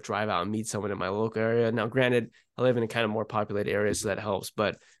literally go drive out and meet someone in my local area. Now, granted, I live in a kind of more populated area, so that helps,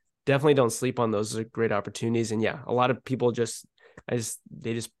 but definitely don't sleep on those. Those are great opportunities. And yeah, a lot of people they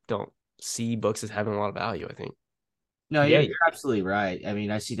just don't see books as having a lot of value, I think. No, you're absolutely right. I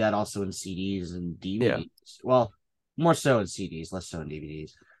mean, I see that also in CDs and DVDs. Yeah. Well, more so in CDs, less so in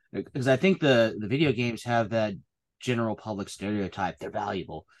DVDs. Because I think the video games have that general public stereotype. They're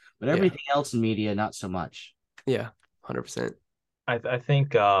valuable. But everything else in media, not so much. Yeah, 100%. I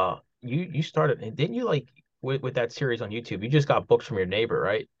think you started, didn't you, like, with that series on YouTube, you just got books from your neighbor,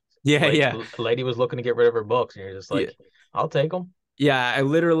 right? Yeah, A lady was looking to get rid of her books, and you're just like, I'll take them. Yeah, I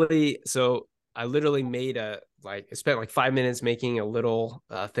literally made I spent like 5 minutes making a little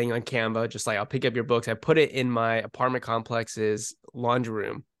thing on Canva, just like, I'll pick up your books. I put it in my apartment complex's laundry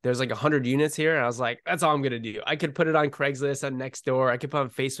room. There's like 100 units here, and I was like, that's all I'm gonna do. I could put it on Craigslist, on Nextdoor. I could put it on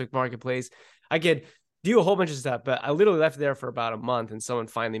Facebook Marketplace. I could do a whole bunch of stuff, but I literally left it there for about a month, and someone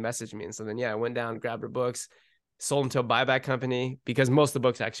finally messaged me. And so then, I went down, grabbed her books, sold them to a buyback company, because most of the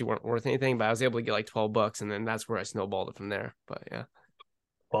books actually weren't worth anything, but I was able to get like $12, and then that's where I snowballed it from there. But yeah.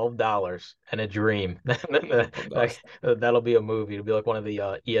 $12 and a dream. That'll be a movie. It'll be like one of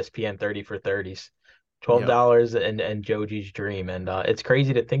the ESPN 30 for 30s. $12 and Joji's dream. And it's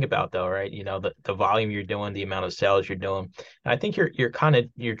crazy to think about, though, right? You know, the volume you're doing, the amount of sales you're doing. And I think you're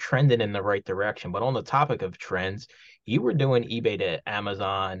trending in the right direction. But on the topic of trends, you were doing eBay to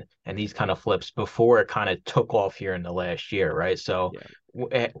Amazon and these kind of flips before it kind of took off here in the last year, right? So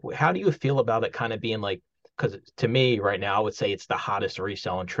how do you feel about it kind of being like, because to me right now, I would say it's the hottest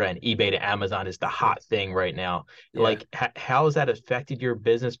reselling trend. eBay to Amazon is the hot thing right now. Like, how has that affected your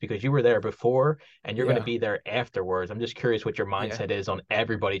business? Because you were there before and you're going to be there afterwards. I'm just curious what your mindset is on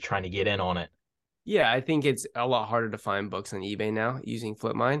everybody trying to get in on it. Yeah, I think it's a lot harder to find books on eBay now using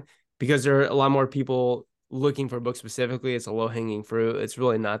Flipmine, because there are a lot more people looking for books specifically. It's a low-hanging fruit. It's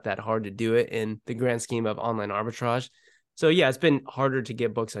really not that hard to do it in the grand scheme of online arbitrage. So yeah, it's been harder to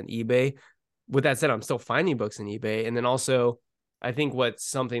get books on eBay. With that said, I'm still finding books on eBay. And then also, I think what's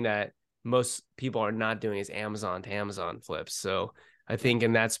something that most people are not doing is Amazon to Amazon flips. So I think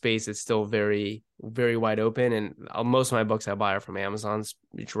in that space, it's still very, very wide open. And most of my books I buy are from Amazon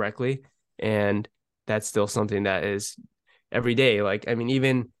directly. And that's still something that is every day. Like, I mean,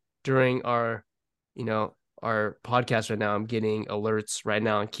 even during our podcast right now, I'm getting alerts right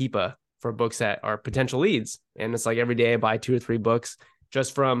now on Keepa for books that are potential leads. And it's like every day I buy 2 or 3 books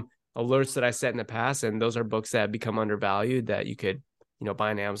just from alerts that I set in the past. And those are books that have become undervalued that you could, buy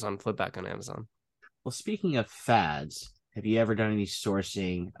on Amazon, flip back on Amazon. Well, speaking of fads, have you ever done any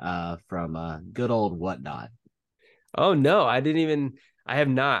sourcing from good old Whatnot? Oh, no, I have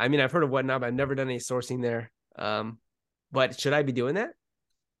not. I mean, I've heard of Whatnot, but I've never done any sourcing there. But should I be doing that?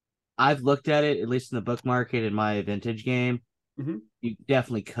 I've looked at it, at least in the book market in my vintage game. Mm-hmm. You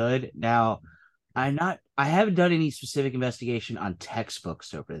definitely could. Now, I haven't done any specific investigation on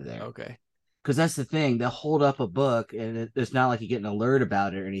textbooks over there. Okay. Because that's the thing. They'll hold up a book and it's not like you get an alert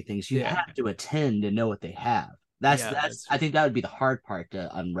about it or anything. So you have to attend and know what they have. That's I think that would be the hard part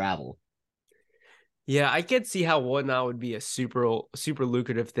to unravel. Yeah, I could see how Whatnot would be a super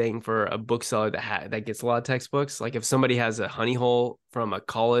lucrative thing for a bookseller that gets a lot of textbooks. Like if somebody has a honey hole from a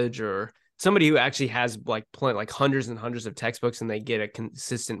college or somebody who actually has like hundreds and hundreds of textbooks and they get a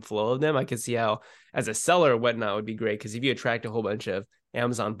consistent flow of them, I could see how as a seller Whatnot would be great because if you attract a whole bunch of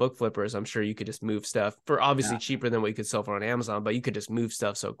Amazon book flippers, I'm sure you could just move stuff for obviously cheaper than what you could sell for on Amazon, but you could just move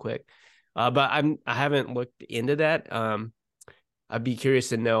stuff so quick. But I haven't looked into that. I'd be curious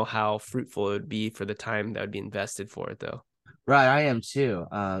to know how fruitful it would be for the time that would be invested for it, though. Right, I am too.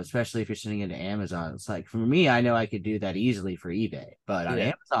 Especially if you're sending it to Amazon. It's like for me, I know I could do that easily for eBay, but on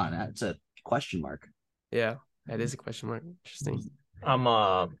Amazon, that's a question mark. Yeah, that is a question mark. Interesting.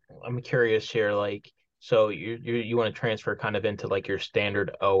 I'm curious here, like, so you want to transfer kind of into like your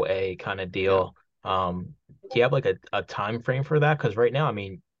standard OA kind of deal. Do you have like a time frame for that? Because right now, I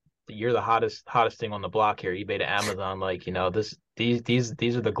mean, you're the hottest thing on the block here, eBay to Amazon. Like, these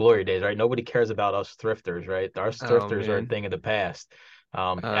are the glory days, right? Nobody cares about us thrifters, right? Our thrifters are a thing of the past.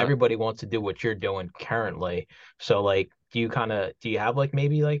 Everybody wants to do what you're doing currently. So like, do you have like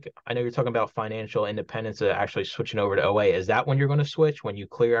maybe like I know you're talking about financial independence of actually switching over to OA. Is that when you're going to switch when you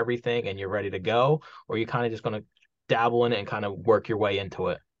clear everything and you're ready to go, or are you kind of just going to dabble in it and kind of work your way into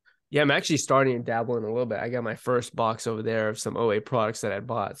it? Yeah, I'm actually starting to dabble in a little bit. I got my first box over there of some OA products that I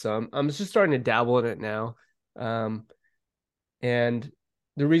bought. So I'm just starting to dabble in it now. And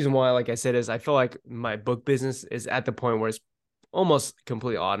the reason why, like I said, is I feel like my book business is at the point where it's almost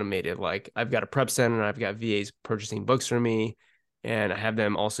completely automated. Like I've got a prep center and I've got VAs purchasing books for me. And I have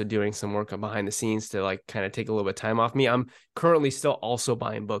them also doing some work behind the scenes to like kind of take a little bit of time off me. I'm currently still also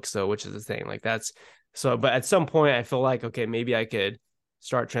buying books though, which is the thing. Like that's so, but at some point I feel like, okay, maybe I could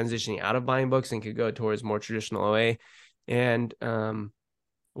start transitioning out of buying books and could go towards more traditional OA. And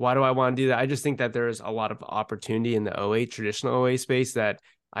why do I want to do that? I just think that there's a lot of opportunity in the OA traditional OA space that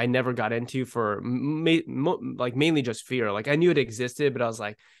I never got into for like mainly just fear. Like I knew it existed, but I was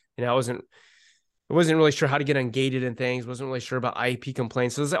like, I wasn't really sure how to get ungated and things. Wasn't really sure about IP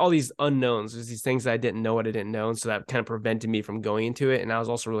complaints. So there's all these unknowns. There's these things that I didn't know what I didn't know. And so that kind of prevented me from going into it. And I was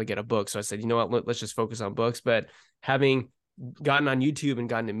also really good at books. So I said, you know what, let's just focus on books. But having gotten on YouTube and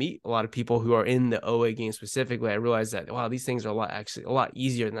gotten to meet a lot of people who are in the OA game specifically, I realized that, wow, these things are a lot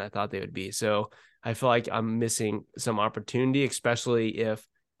easier than I thought they would be. So I feel like I'm missing some opportunity, especially if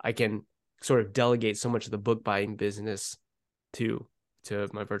I can sort of delegate so much of the book buying business to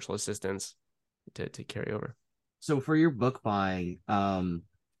my virtual assistants to carry over. So for your book buying, I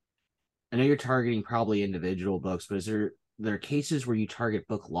know you're targeting probably individual books, but is there are cases where you target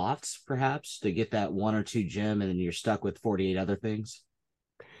book lots perhaps to get that one or two gem and then you're stuck with 48 other things?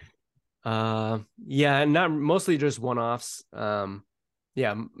 Yeah, not mostly just one-offs.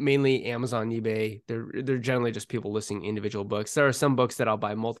 Yeah, mainly Amazon, eBay. They're generally just people listing individual books. There are some books that I'll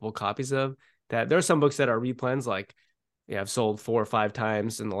buy multiple copies of. That there are some books that are replens, like I've sold 4 or 5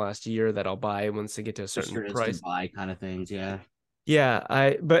 times in the last year that I'll buy once they get to a certain price. Buy kind of things, yeah.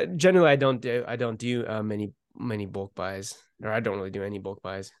 Yeah, but generally I don't do many bulk buys, or I don't really do any bulk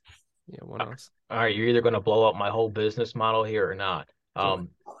buys. Yeah, one-offs. All right, you're either going to blow up my whole business model here or not.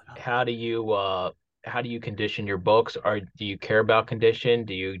 How do you condition your books? Or do you care about condition?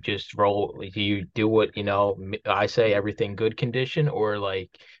 Do you just roll? Do you do what I say, everything good condition, or like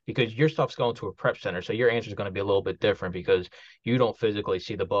because your stuff's going to a prep center, so your answer is going to be a little bit different because you don't physically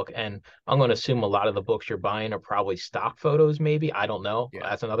see the book. And I'm going to assume a lot of the books you're buying are probably stock photos. Maybe I don't know. Yeah.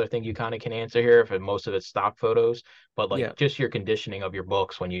 That's another thing you kind of can answer here if most of it's stock photos, but like just your conditioning of your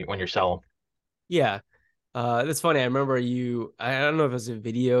books when you're selling. Yeah. That's funny. I remember I don't know if it was a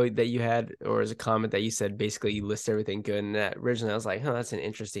video that you had or as a comment that you said basically you list everything good. And that originally I was like, that's an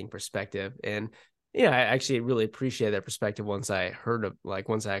interesting perspective. And I actually really appreciate that perspective once I heard of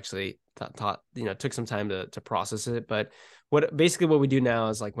once I actually thought took some time to process it. But what we do now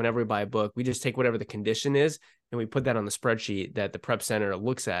is like whenever we buy a book, we just take whatever the condition is and we put that on the spreadsheet that the prep center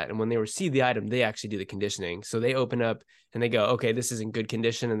looks at. And when they receive the item, they actually do the conditioning. So they open up and they go, okay, this is in good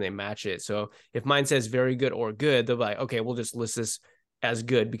condition, and they match it. So if mine says very good or good, they'll be like, okay, we'll just list this as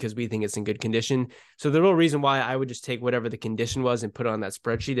good because we think it's in good condition. So the real reason why I would just take whatever the condition was and put it on that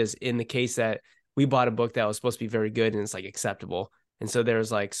spreadsheet is in the case that we bought a book that was supposed to be very good and it's like acceptable. And so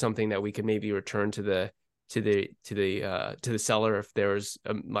there's like something that we could maybe return to the seller if there's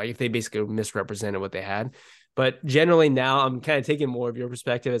like if they basically misrepresented what they had. But generally now I'm kind of taking more of your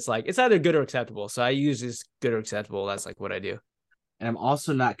perspective. It's like it's either good or acceptable. So I use this good or acceptable. That's like what I do. And I'm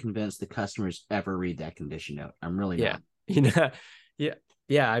also not convinced the customers ever read that condition note. I'm really not.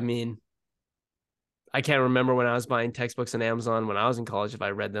 Yeah. I mean, I can't remember when I was buying textbooks on Amazon when I was in college if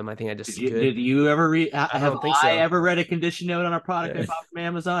I read them. I think I just did you ever read? I don't think so. I ever read a condition note on a product I bought from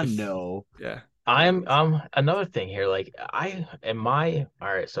Amazon? No. Yeah. I'm another thing here. Like I am my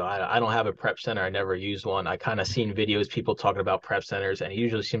all right, so I don't have a prep center. I never used one. I kind of seen videos people talking about prep centers, and it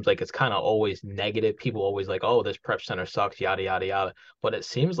usually seems like it's kind of always negative. People always like, oh, this prep center sucks, yada yada yada. But it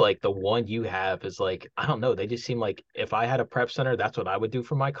seems like the one you have is like, I don't know, they just seem like if I had a prep center, that's what I would do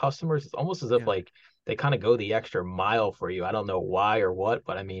for my customers. It's almost as if Yeah. like they kind of go the extra mile for you. I don't know why or what,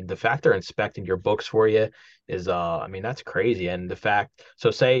 but I mean the fact they're inspecting your books for you is I mean that's crazy. And the fact so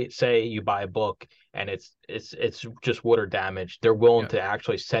say you buy a book and it's just water damage, they're willing Yeah. to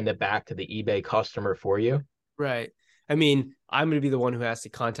actually send it back to the eBay customer for you. Right. I mean, I'm going to be the one who has to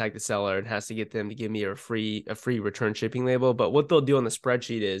contact the seller and has to get them to give me a free return shipping label. But what they'll do on the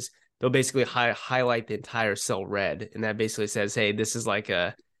spreadsheet is they'll basically highlight the entire cell red, and that basically says, "Hey, this is like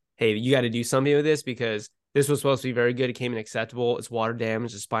hey, you got to do something with this because this was supposed to be very good. It came in acceptable. It's water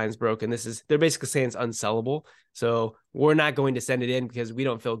damage. The spine's broken. They're basically saying it's unsellable. So we're not going to send it in because we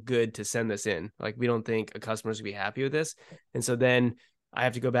don't feel good to send this in. Like we don't think a customer's gonna be happy with this. And so then I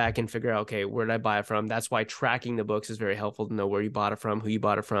have to go back and figure out, okay, where did I buy it from? That's why tracking the books is very helpful to know where you bought it from, who you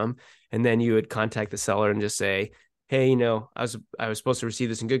bought it from. And then you would contact the seller and just say, hey, I was supposed to receive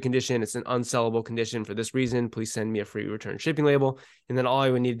this in good condition. It's an unsellable condition for this reason. Please send me a free return shipping label. And then all I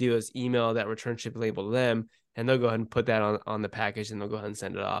would need to do is email that return shipping label to them, and they'll go ahead and put that on the package, and they'll go ahead and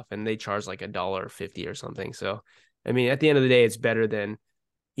send it off. And they charge like $1.50 or something. So, I mean, at the end of the day, it's better than,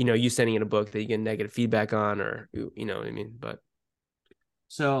 you sending in a book that you get negative feedback on, or, you know what I mean? But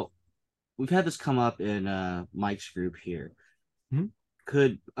So we've had this come up in Mike's group here. mm-hmm.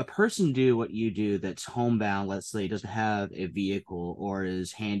 Could a person do what you do that's homebound, let's say doesn't have a vehicle or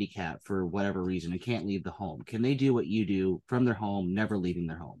is handicapped for whatever reason and can't leave the home? Can they do what you do from their home, never leaving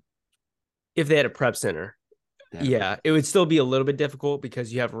their home? If they had a prep center, yeah, it would still be a little bit difficult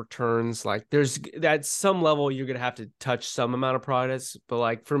because you have returns. Like there's at some level you're gonna have to touch some amount of products, but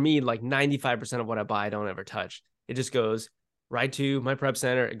like for me, like 95% of what I buy I don't ever touch. It just goes right to my prep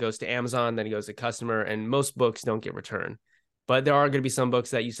center, it goes to Amazon, then it goes to customer, and most books don't get returned. But there are going to be some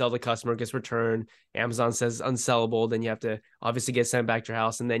books that you sell to customer, gets returned, Amazon says unsellable, then you have to obviously get sent back to your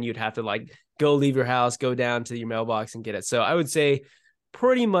house, and then you'd have to like go leave your house, go down to your mailbox and get it. So I would say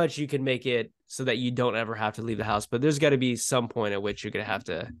pretty much you can make it so that you don't ever have to leave the house, but there's got to be some point at which you're going to have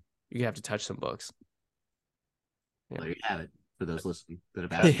to touch some books. Yeah. There you have it for those listening that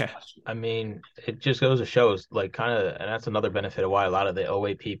have asked. Yeah. I mean, it just goes to show, like, kind of, and that's another benefit of why a lot of the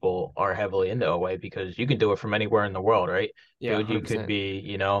OA people are heavily into OA, because you can do it from anywhere in the world, right? Yeah, Joji 100%. could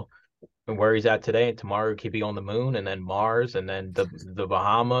be, where he's at today, and tomorrow he could be on the moon, and then Mars, and then the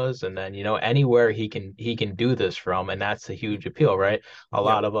Bahamas, and then anywhere he can do this from, and that's a huge appeal, right? A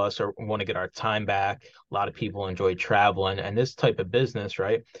lot of us want to get our time back. A lot of people enjoy traveling, and this type of business,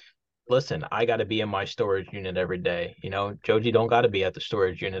 right? Listen, I got to be in my storage unit every day. Joji don't got to be at the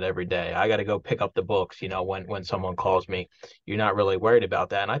storage unit every day. I got to go pick up the books, when someone calls me. You're not really worried about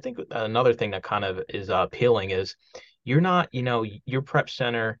that. And I think another thing that kind of is appealing is you're not, your prep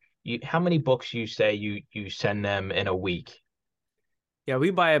center, how many books you say you send them in a week? Yeah, we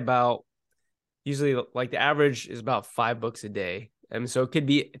buy about, usually like the average is about 5 books a day. So it could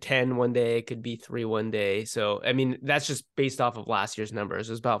be 10 one day, it could be 3 one day. So, I mean, that's just based off of last year's numbers.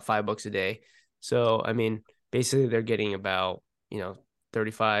 It was about 5 books a day. So, I mean, basically they're getting about,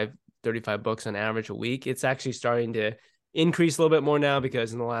 35 books on average a week. It's actually starting to increase a little bit more now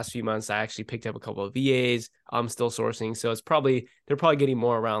because in the last few months, I actually picked up a couple of VAs. I'm still sourcing. So they're probably getting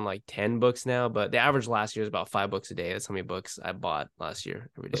more around like 10 books now, but the average last year is about 5 books a day. That's how many books I bought last year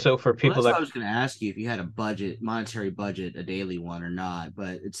every day. So for people that's what that I was going to ask you if you had a monetary budget, a daily one or not,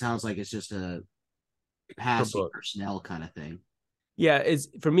 but it sounds like it's just a capacity personnel kind of thing. Yeah, it's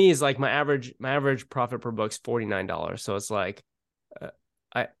for me is like my average profit per book's $49. So it's like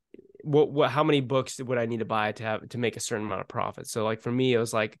how many books would I need to buy to make a certain amount of profit? So like for me, it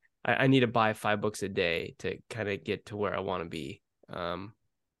was like I need to buy 5 books a day to kind of get to where I want to be.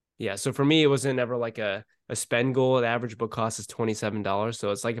 Yeah. So for me, it wasn't ever like a spend goal. The average book cost is $27.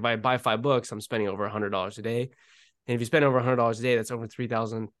 So it's like if I buy 5 books, I'm spending over $100 a day. And if you spend over $100 a day, that's over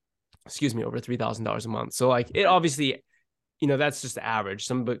 $3,000 a month. So like it obviously, that's just the average.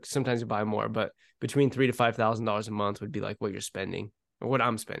 Some books, sometimes you buy more, but between $3,000 to $5,000 a month would be like what you're spending or what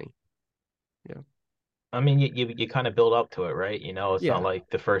I'm spending. Yeah. I mean, you kind of build up to it, right? It's not like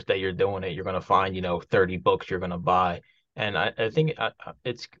the first day you're doing it, you're going to find, 30 books you're going to buy. And I think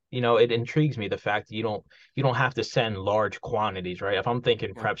it's, it intrigues me the fact that you don't have to send large quantities, right? If I'm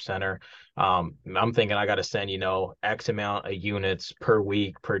thinking Yeah. prep center, I'm thinking I got to send, X amount of units per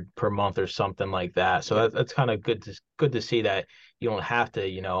week, per month or something like that. So Yeah. that's kind of good to see that you don't have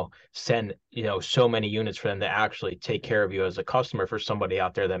to, send, so many units for them to actually take care of you as a customer for somebody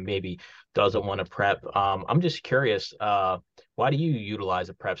out there that maybe doesn't want to prep. I'm just curious, why do you utilize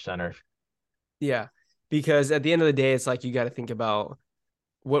a prep center? Yeah. Because at the end of the day, it's like you got to think about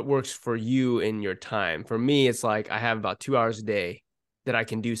what works for you in your time. For me, it's like I have about 2 hours a day that I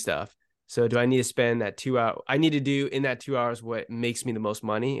can do stuff. So do I need to spend that 2 hour? I need to do in that 2 hours what makes me the most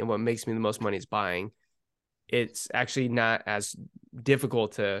money, and what makes me the most money is buying. It's actually not as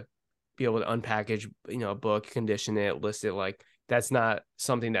difficult to be able to unpackage, a book, condition it, list it. Like that's not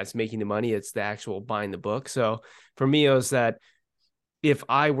something that's making the money. It's the actual buying the book. So for me, it was that if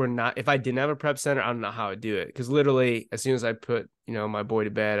I didn't have a prep center, I don't know how I'd do it. Because literally, as soon as I put, my boy to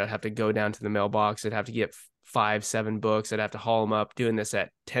bed, I'd have to go down to the mailbox. I'd have to get 5, 7 books. I'd have to haul them up, doing this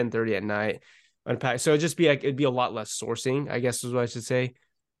at 10:30 at night. Unpack. So it'd be a lot less sourcing, I guess is what I should say.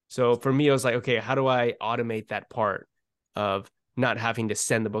 So for me, I was like, okay, how do I automate that part of not having to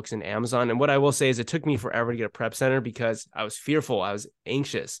send the books in Amazon? And what I will say is it took me forever to get a prep center because I was fearful. I was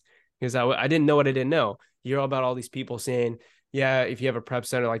anxious because I didn't know what I didn't know. You hear about all these people saying, yeah, if you have a prep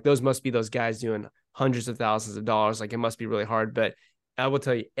center, like those must be those guys doing hundreds of thousands of dollars. Like it must be really hard. But I will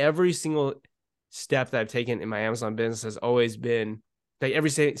tell you, every single step that I've taken in my Amazon business has always been like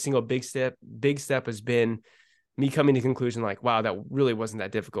every single big step has been me coming to the conclusion like, wow, that really wasn't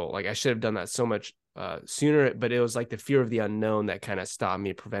that difficult. Like I should have done that so much sooner, but it was like the fear of the unknown that kind of stopped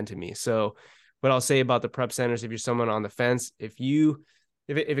me, prevented me. So what I'll say about the prep centers, if you're someone on the fence, if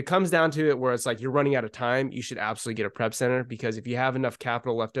it comes down to it where it's like you're running out of time, you should absolutely get a prep center, because if you have enough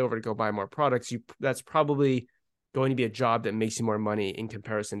capital left over to go buy more products, that's probably going to be a job that makes you more money in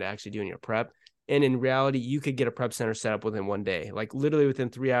comparison to actually doing your prep. And in reality, you could get a prep center set up within one day. Like literally within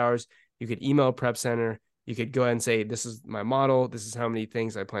 3 hours, you could email a prep center. You could go ahead and say, this is my model. This is how many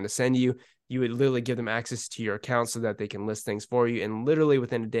things I plan to send you. You would literally give them access to your account so that they can list things for you. And literally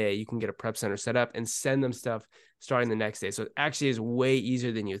within a day, you can get a prep center set up and send them stuff starting the next day. So it actually is way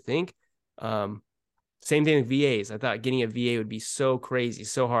easier than you think. Same thing with VAs. I thought getting a VA would be so crazy,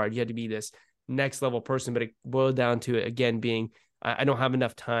 so hard. You had to be this next level person, but it boiled down to it again being, I don't have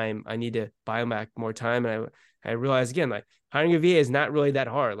enough time. I need to buy back more time. And I realized again, like hiring a VA is not really that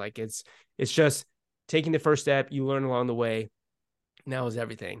hard. Like it's just taking the first step. You learn along the way. Now is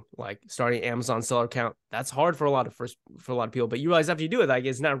everything. Like starting Amazon seller account, that's hard for a lot of people, but you realize after you do it, like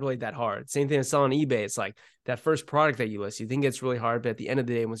it's not really that hard. Same thing as selling eBay. It's like that first product that you list, you think it's really hard, but at the end of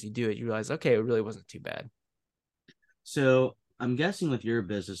the day, once you do it, you realize, okay, it really wasn't too bad. So I'm guessing with your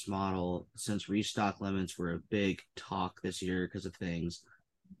business model, since restock limits were a big talk this year because of things,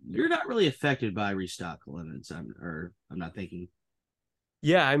 you're not really affected by restock limits. I'm not thinking.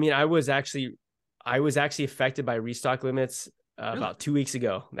 Yeah, I mean, I was actually affected by restock limits Really? about 2 weeks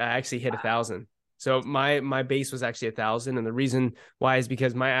ago. I actually hit 1,000. So my base was actually 1,000, and the reason why is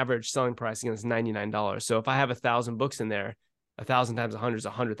because my average selling price is $99. So if I have 1,000 books in there, 1,000 times 100 is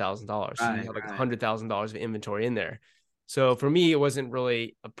 $100,000. So you have like $100,000 of inventory in there. So for me, it wasn't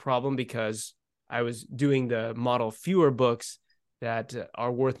really a problem because I was doing the model fewer books that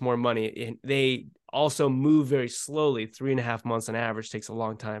are worth more money. And they also move very slowly. 3.5 months on average takes a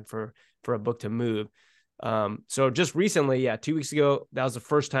long time for a book to move. So just recently, 2 weeks ago, that was the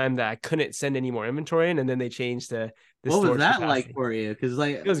first time that I couldn't send any more inventory in, and then they changed the What was storage that capacity. like for you? Because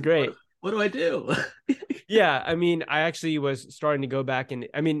like It was great. What do I do? Yeah, I mean, I actually was starting to go back, and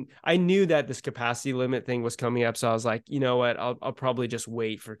I mean, I knew that this capacity limit thing was coming up, so I was like, you know what, I'll probably just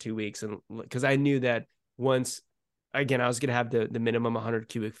wait for 2 weeks, and because I knew that once again I was gonna have the minimum 100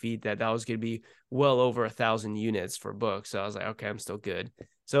 cubic feet, that was gonna be well over 1,000 units for books. So I was like, okay, I'm still good.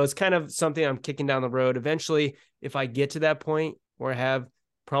 So it's kind of something I'm kicking down the road. Eventually, if I get to that point where I have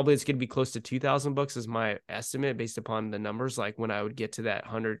probably it's going to be close to 2,000 books is my estimate based upon the numbers. Like when I would get to that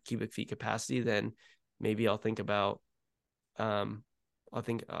 100 cubic feet capacity, then maybe I'll think about, I'll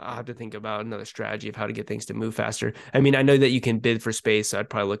have to think about another strategy of how to get things to move faster. I mean, I know that you can bid for space, so I'd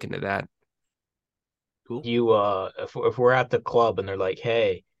probably look into that. Cool. If we're at the club and they're like,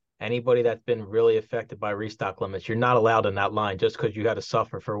 hey, anybody that's been really affected by restock limits, you're not allowed in that line just because you had to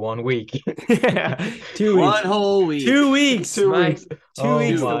suffer for 1 week. Yeah, 2 weeks. One whole week. 2 weeks. 2 weeks. Two Oh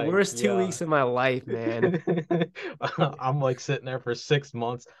weeks, the my worst 2 weeks God. of my life, man. I'm like sitting there for 6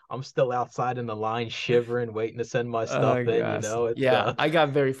 months. I'm still outside in the line shivering, waiting to send my Oh stuff in, gosh. It's Yeah, I got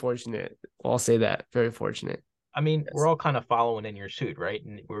very fortunate. I'll say that. Very fortunate. I mean, we're Yes. all kind of following in your suit, right?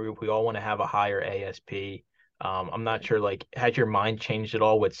 And we all want to have a higher ASP. I'm not sure, like, has your mind changed at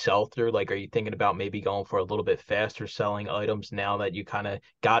all with sell-through? Like, are you thinking about maybe going for a little bit faster selling items now that you kind of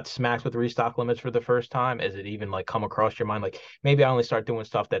got smacked with restock limits for the first time? Is it even like come across your mind? Like, maybe I only start doing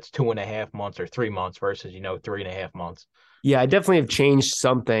stuff that's 2.5 months or 3 months versus, 3.5 months. Yeah, I definitely have changed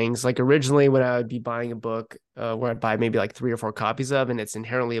some things. Like originally, when I would be buying a book where I'd buy maybe like 3 or 4 copies of, and it's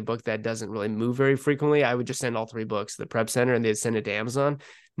inherently a book that doesn't really move very frequently, I would just send all 3 books to the prep center and they'd send it to Amazon.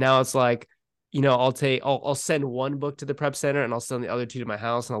 Now it's like, I'll send one book to the prep center and I'll send the other 2 to my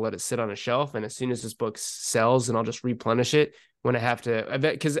house and I'll let it sit on a shelf. And as soon as this book sells, and I'll just replenish it when I have to,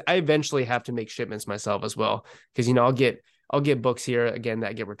 because I eventually have to make shipments myself as well. Because I'll get books here again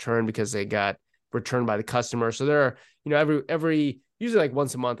that get returned because they got returned by the customer. So there are, every usually like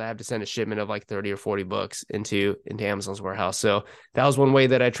once a month, I have to send a shipment of like 30 or 40 books into Amazon's warehouse. So that was one way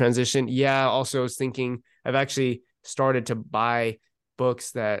that I transitioned. Yeah. Also, I was thinking I've actually started to buy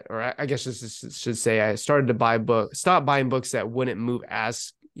books that, or I guess this should say, I started to stop buying books that wouldn't move that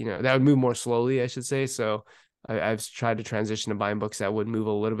would move more slowly, I should say. So I've tried to transition to buying books that would move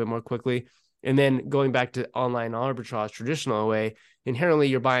a little bit more quickly. And then going back to online arbitrage, traditional way, inherently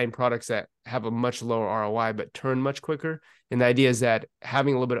you're buying products that have a much lower ROI, but turn much quicker. And the idea is that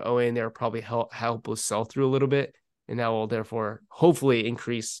having a little bit of OA in there will probably help with sell through a little bit. And that will therefore hopefully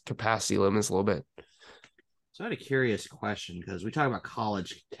increase capacity limits a little bit. So I had a curious question because we talk about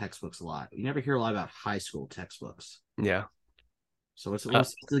college textbooks a lot. You never hear a lot about high school textbooks. Yeah. So what's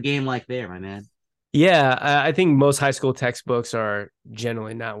the game like there, my man? Yeah, I think most high school textbooks are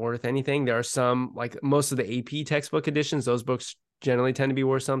generally not worth anything. There are some, like most of the AP textbook editions, those books generally tend to be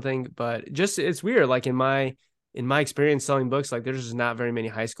worth something. But just it's weird. Like in my experience selling books, like there's just not very many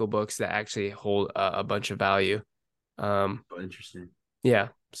high school books that actually hold a bunch of value. Interesting. Yeah,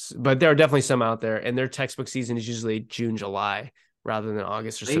 but there are definitely some out there, and their textbook season is usually June, July, rather than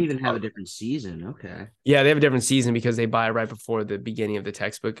August or They September. even have a different season. Okay. Yeah, they have a different season because they buy right before the beginning of the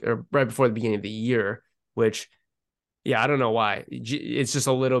textbook or right before the beginning of the year, which, yeah, I don't know why. It's just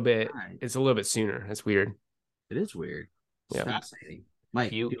a little bit, it's a little bit sooner. It's weird. It is weird. It's fascinating.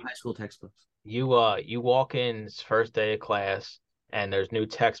 Mike, do high school textbooks. You walk in first day of class and there's new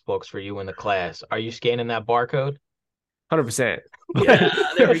textbooks for you in the class. Are you scanning that barcode? 100%. Yeah,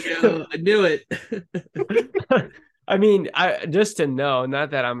 there we go. I knew it. I mean, I just to know,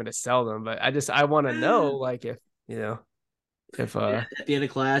 not that I'm going to sell them, but I want to know, like, if at the end of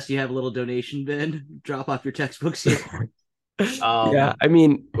class you have a little donation bin, drop off your textbooks here. Yeah, I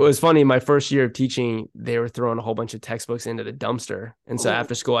mean, it was funny. My first year of teaching, they were throwing a whole bunch of textbooks into the dumpster, and so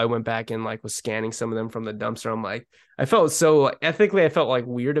after school, I went back and like was scanning some of them from the dumpster. I'm like, I felt so ethically, I felt like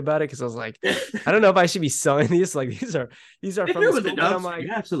weird about it because I was like, I don't know if I should be selling these. Like these are from the school, but I'm like, you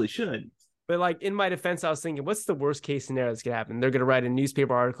absolutely should. But like in my defense, I was thinking, what's the worst case scenario that's gonna happen? They're gonna write a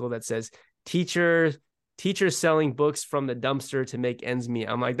newspaper article that says teachers selling books from the dumpster to make ends meet.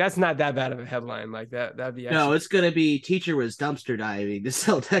 I'm like, that's not that bad of a headline. Like that'd be no, it's gonna be teacher was dumpster diving to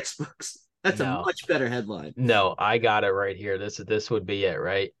sell textbooks. That's a much better headline. No, I got it right here. This would be it,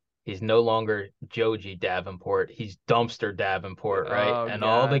 right? He's no longer Joji Davenport. He's Dumpster Davenport, right? And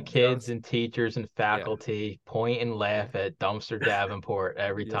all the kids and teachers and faculty point and laugh at Dumpster Davenport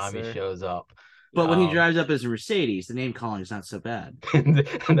every time he shows up. But when he drives up as a Mercedes, the name calling is not so bad.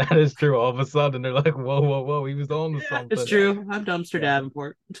 That is true. All of a sudden, they're like, whoa, he was on to something. It's true. I'm Dumpster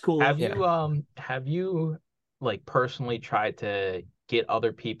Davenport. It's cool. Have you like personally tried to get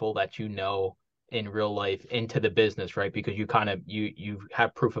other people that you know in real life into the business, right? Because you kind of you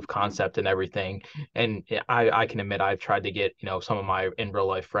have proof of concept and everything. And I can admit I've tried to get, some of my in real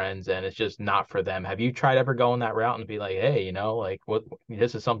life friends, and it's just not for them. Have you tried ever going that route and be like, hey, like what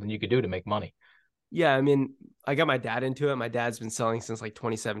this is something you could do to make money? Yeah, I mean, I got my dad into it. My dad's been selling since like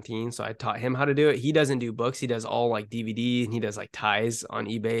 2017, so I taught him how to do it. He doesn't do books; he does all like DVD, and he does like ties on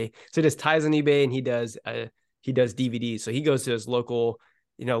eBay. So he does ties on eBay, and he does DVDs. So he goes to his local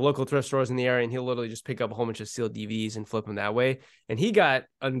thrift stores in the area, and he'll literally just pick up a whole bunch of sealed DVDs and flip them that way. And he got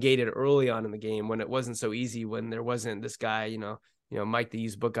ungated early on in the game when it wasn't so easy, when there wasn't this guy, Mike, the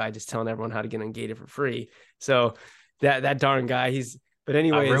used book guy, just telling everyone how to get ungated for free. So that darn guy, but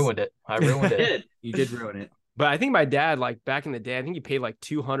anyways, I ruined it. You did ruin it. But I think my dad, like back in the day, I think he paid like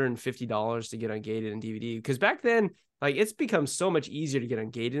 $250 to get ungated in DVD. Because back then, like it's become so much easier to get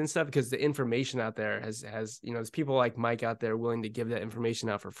ungated and stuff because the information out there has there's people like Mike out there willing to give that information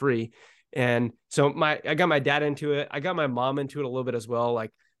out for free. And so I got my dad into it. I got my mom into it a little bit as well.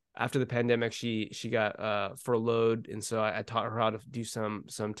 Like after the pandemic, she got furloughed, and so I taught her how to do some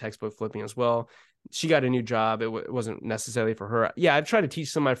textbook flipping as well. She got a new job. It wasn't necessarily for her. Yeah, I've tried to teach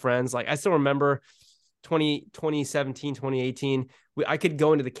some of my friends. Like I still remember 2017, 2018, I could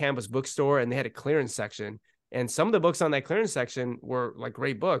go into the campus bookstore and they had a clearance section And some of the books on that clearance section were like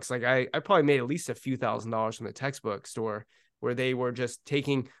great books. Like I probably made at least a few $1,000s from the textbook store, where they were just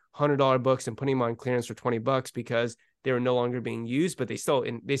taking $100 books and putting them on clearance for $20 because they were no longer being used, but they still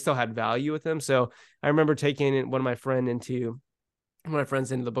had value with them. So I remember taking one of my friends into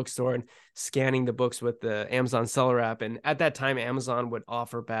the bookstore and scanning the books with the Amazon seller app. And at that time, Amazon would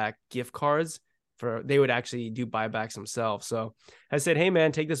offer back gift cards they would actually do buybacks themselves. So I said, hey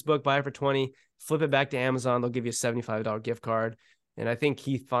man, take this book, buy it for 20, flip it back to Amazon. They'll give you a $75 gift card. And I think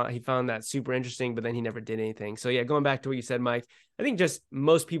he found that super interesting, but then he never did anything. So yeah, going back to what you said, Mike, I think just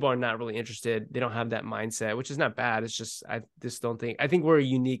most people are not really interested. They don't have that mindset, which is not bad. It's just, I think we're a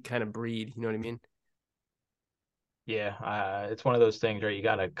unique kind of breed. You know what I mean? Yeah, it's one of those things where you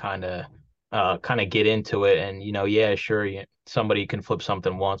got to kind of get into it, and yeah, sure, somebody can flip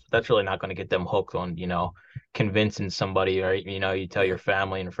something once, but that's really not going to get them hooked on convincing somebody, right? You tell your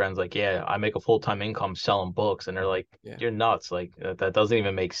family and friends like, yeah, I make a full-time income selling books, and they're like, you're nuts, like that doesn't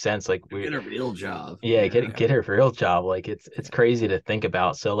even make sense. Like get a real job. Yeah, get a real job. Like it's crazy to think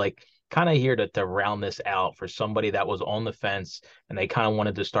about. So like kind of here to round this out for somebody that was on the fence and they kind of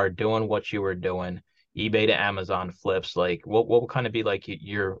wanted to start doing what you were doing. eBay to Amazon flips, like what would kind of be like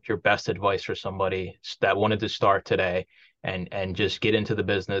your best advice for somebody that wanted to start today and just get into the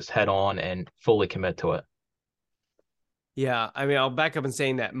business head on and fully commit to it? Yeah, I mean, I'll back up in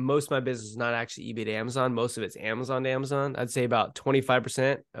saying that most of my business is not actually eBay to Amazon. Most of it's Amazon to Amazon. I'd say about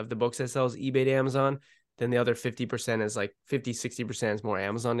 25% of the books I sell is eBay to Amazon. Then the other 50% is like 60% is more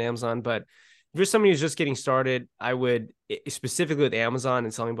Amazon to Amazon. But if you're somebody who's just getting started, I would, specifically with Amazon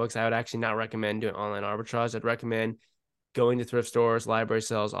and selling books, I would actually not recommend doing online arbitrage. I'd recommend going to thrift stores, library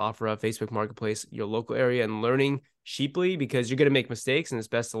sales, OfferUp, Facebook Marketplace, your local area, and learning cheaply, because you're going to make mistakes and it's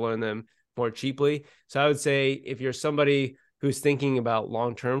best to learn them more cheaply. So I would say if you're somebody who's thinking about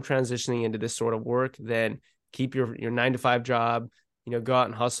long-term transitioning into this sort of work, then keep your 9-to-5 job, go out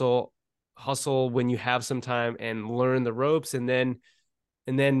and hustle when you have some time and learn the ropes, and then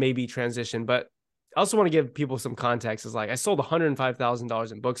maybe transition. But I also want to give people some context. Is like, I sold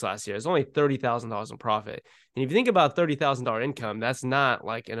 $105,000 in books last year. It's only $30,000 in profit. And if you think about $30,000 income, that's not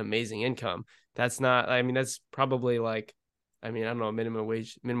like an amazing income. That's not, I mean, that's probably like, I don't know, minimum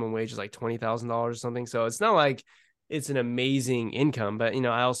wage is like $20,000 or something. So it's not like it's an amazing income, but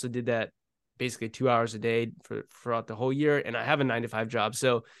I also did that basically 2 hours a day throughout the whole year. And I have a 9-to-5 job.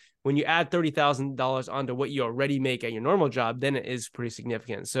 So when you add $30,000 onto what you already make at your normal job, then it is pretty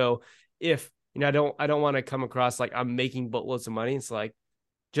significant. So if, I don't want to come across like I'm making boatloads of money. It's like,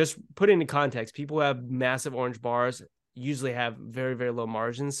 just put it into context. People who have massive orange bars usually have very, very low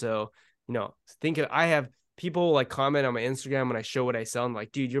margins. So, I have people like comment on my Instagram when I show what I sell, and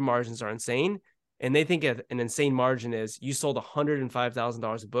like, dude, your margins are insane. And they think an insane margin is you sold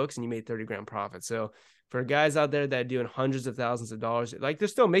 $105,000 of books and you made 30 grand profit. So for guys out there that are doing hundreds of thousands of dollars, like, they're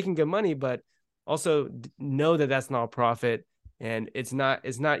still making good money, but also know that that's not a profit. And it's not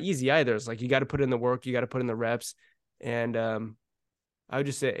easy either. It's like, you got to put in the work, you got to put in the reps. And I would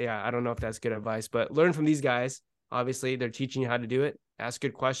just say, yeah, I don't know if that's good advice, but learn from these guys. Obviously, they're teaching you how to do it. Ask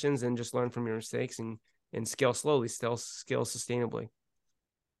good questions and just learn from your mistakes and scale slowly, still scale sustainably.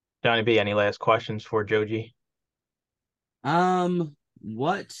 Johnny B, any last questions for Joji?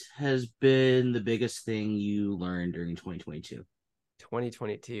 What has been the biggest thing you learned during 2022?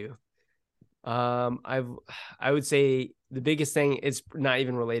 2022. I would say the biggest thing, it's not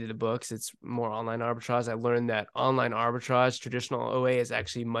even related to books. It's more online arbitrage. I learned that online arbitrage, traditional OA, is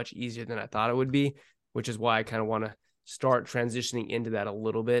actually much easier than I thought it would be, which is why I kind of want to start transitioning into that a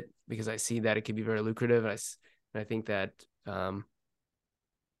little bit, because I see that it could be very lucrative. And I think that, I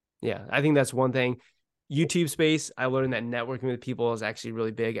think that's one thing. YouTube space, I learned that networking with people is actually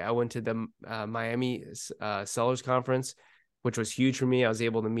really big. I went to the Miami Sellers Conference, which was huge for me. I was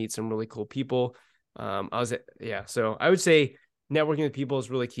able to meet some really cool people. So I would say networking with people is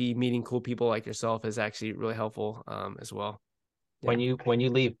really key. Meeting cool people like yourself is actually really helpful as well. Yeah. When you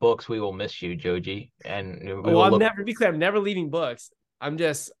leave books, we will miss you, Joji. And I'm never leaving books. I'm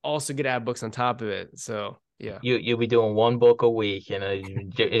just also gonna add books on top of it. So yeah, you'll be doing one book a week, and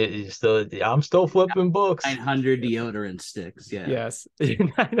I'm still flipping books. 900 deodorant sticks. Yeah. Yes,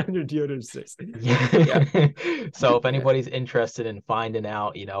 900 deodorant sticks. Yeah. So if anybody's interested in finding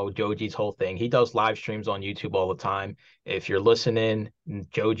out, Joji's whole thing, he does live streams on YouTube all the time. If you're listening,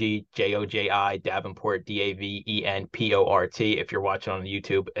 Joji, Joji Davenport, Davenport. If you're watching on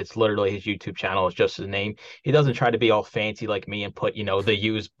YouTube, it's literally his YouTube channel. It's just his name. He doesn't try to be all fancy like me and put, the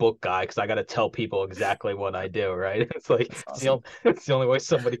used book guy, because I got to tell people exactly what I do, right? It's like awesome. it's the only way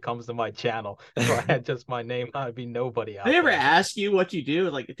somebody comes to my channel. If I had just my name, I'd be nobody out They ever there. ask you what you do?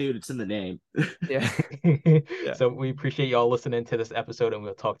 Like, dude, it's in the name. Yeah. So we appreciate y'all listening to this episode, and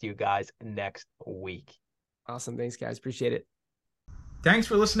we'll talk to you guys next week. Awesome. Thanks, guys. Appreciate it. Thanks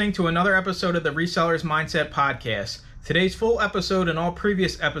for listening to another episode of the Resellers Mindset Podcast. Today's full episode and all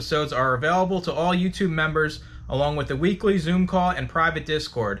previous episodes are available to all YouTube members, along with the weekly Zoom call and private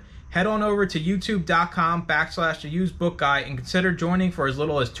Discord. Head on over to youtube.com/theUsedBookGuy and consider joining for as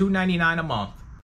little as $2.99 a month.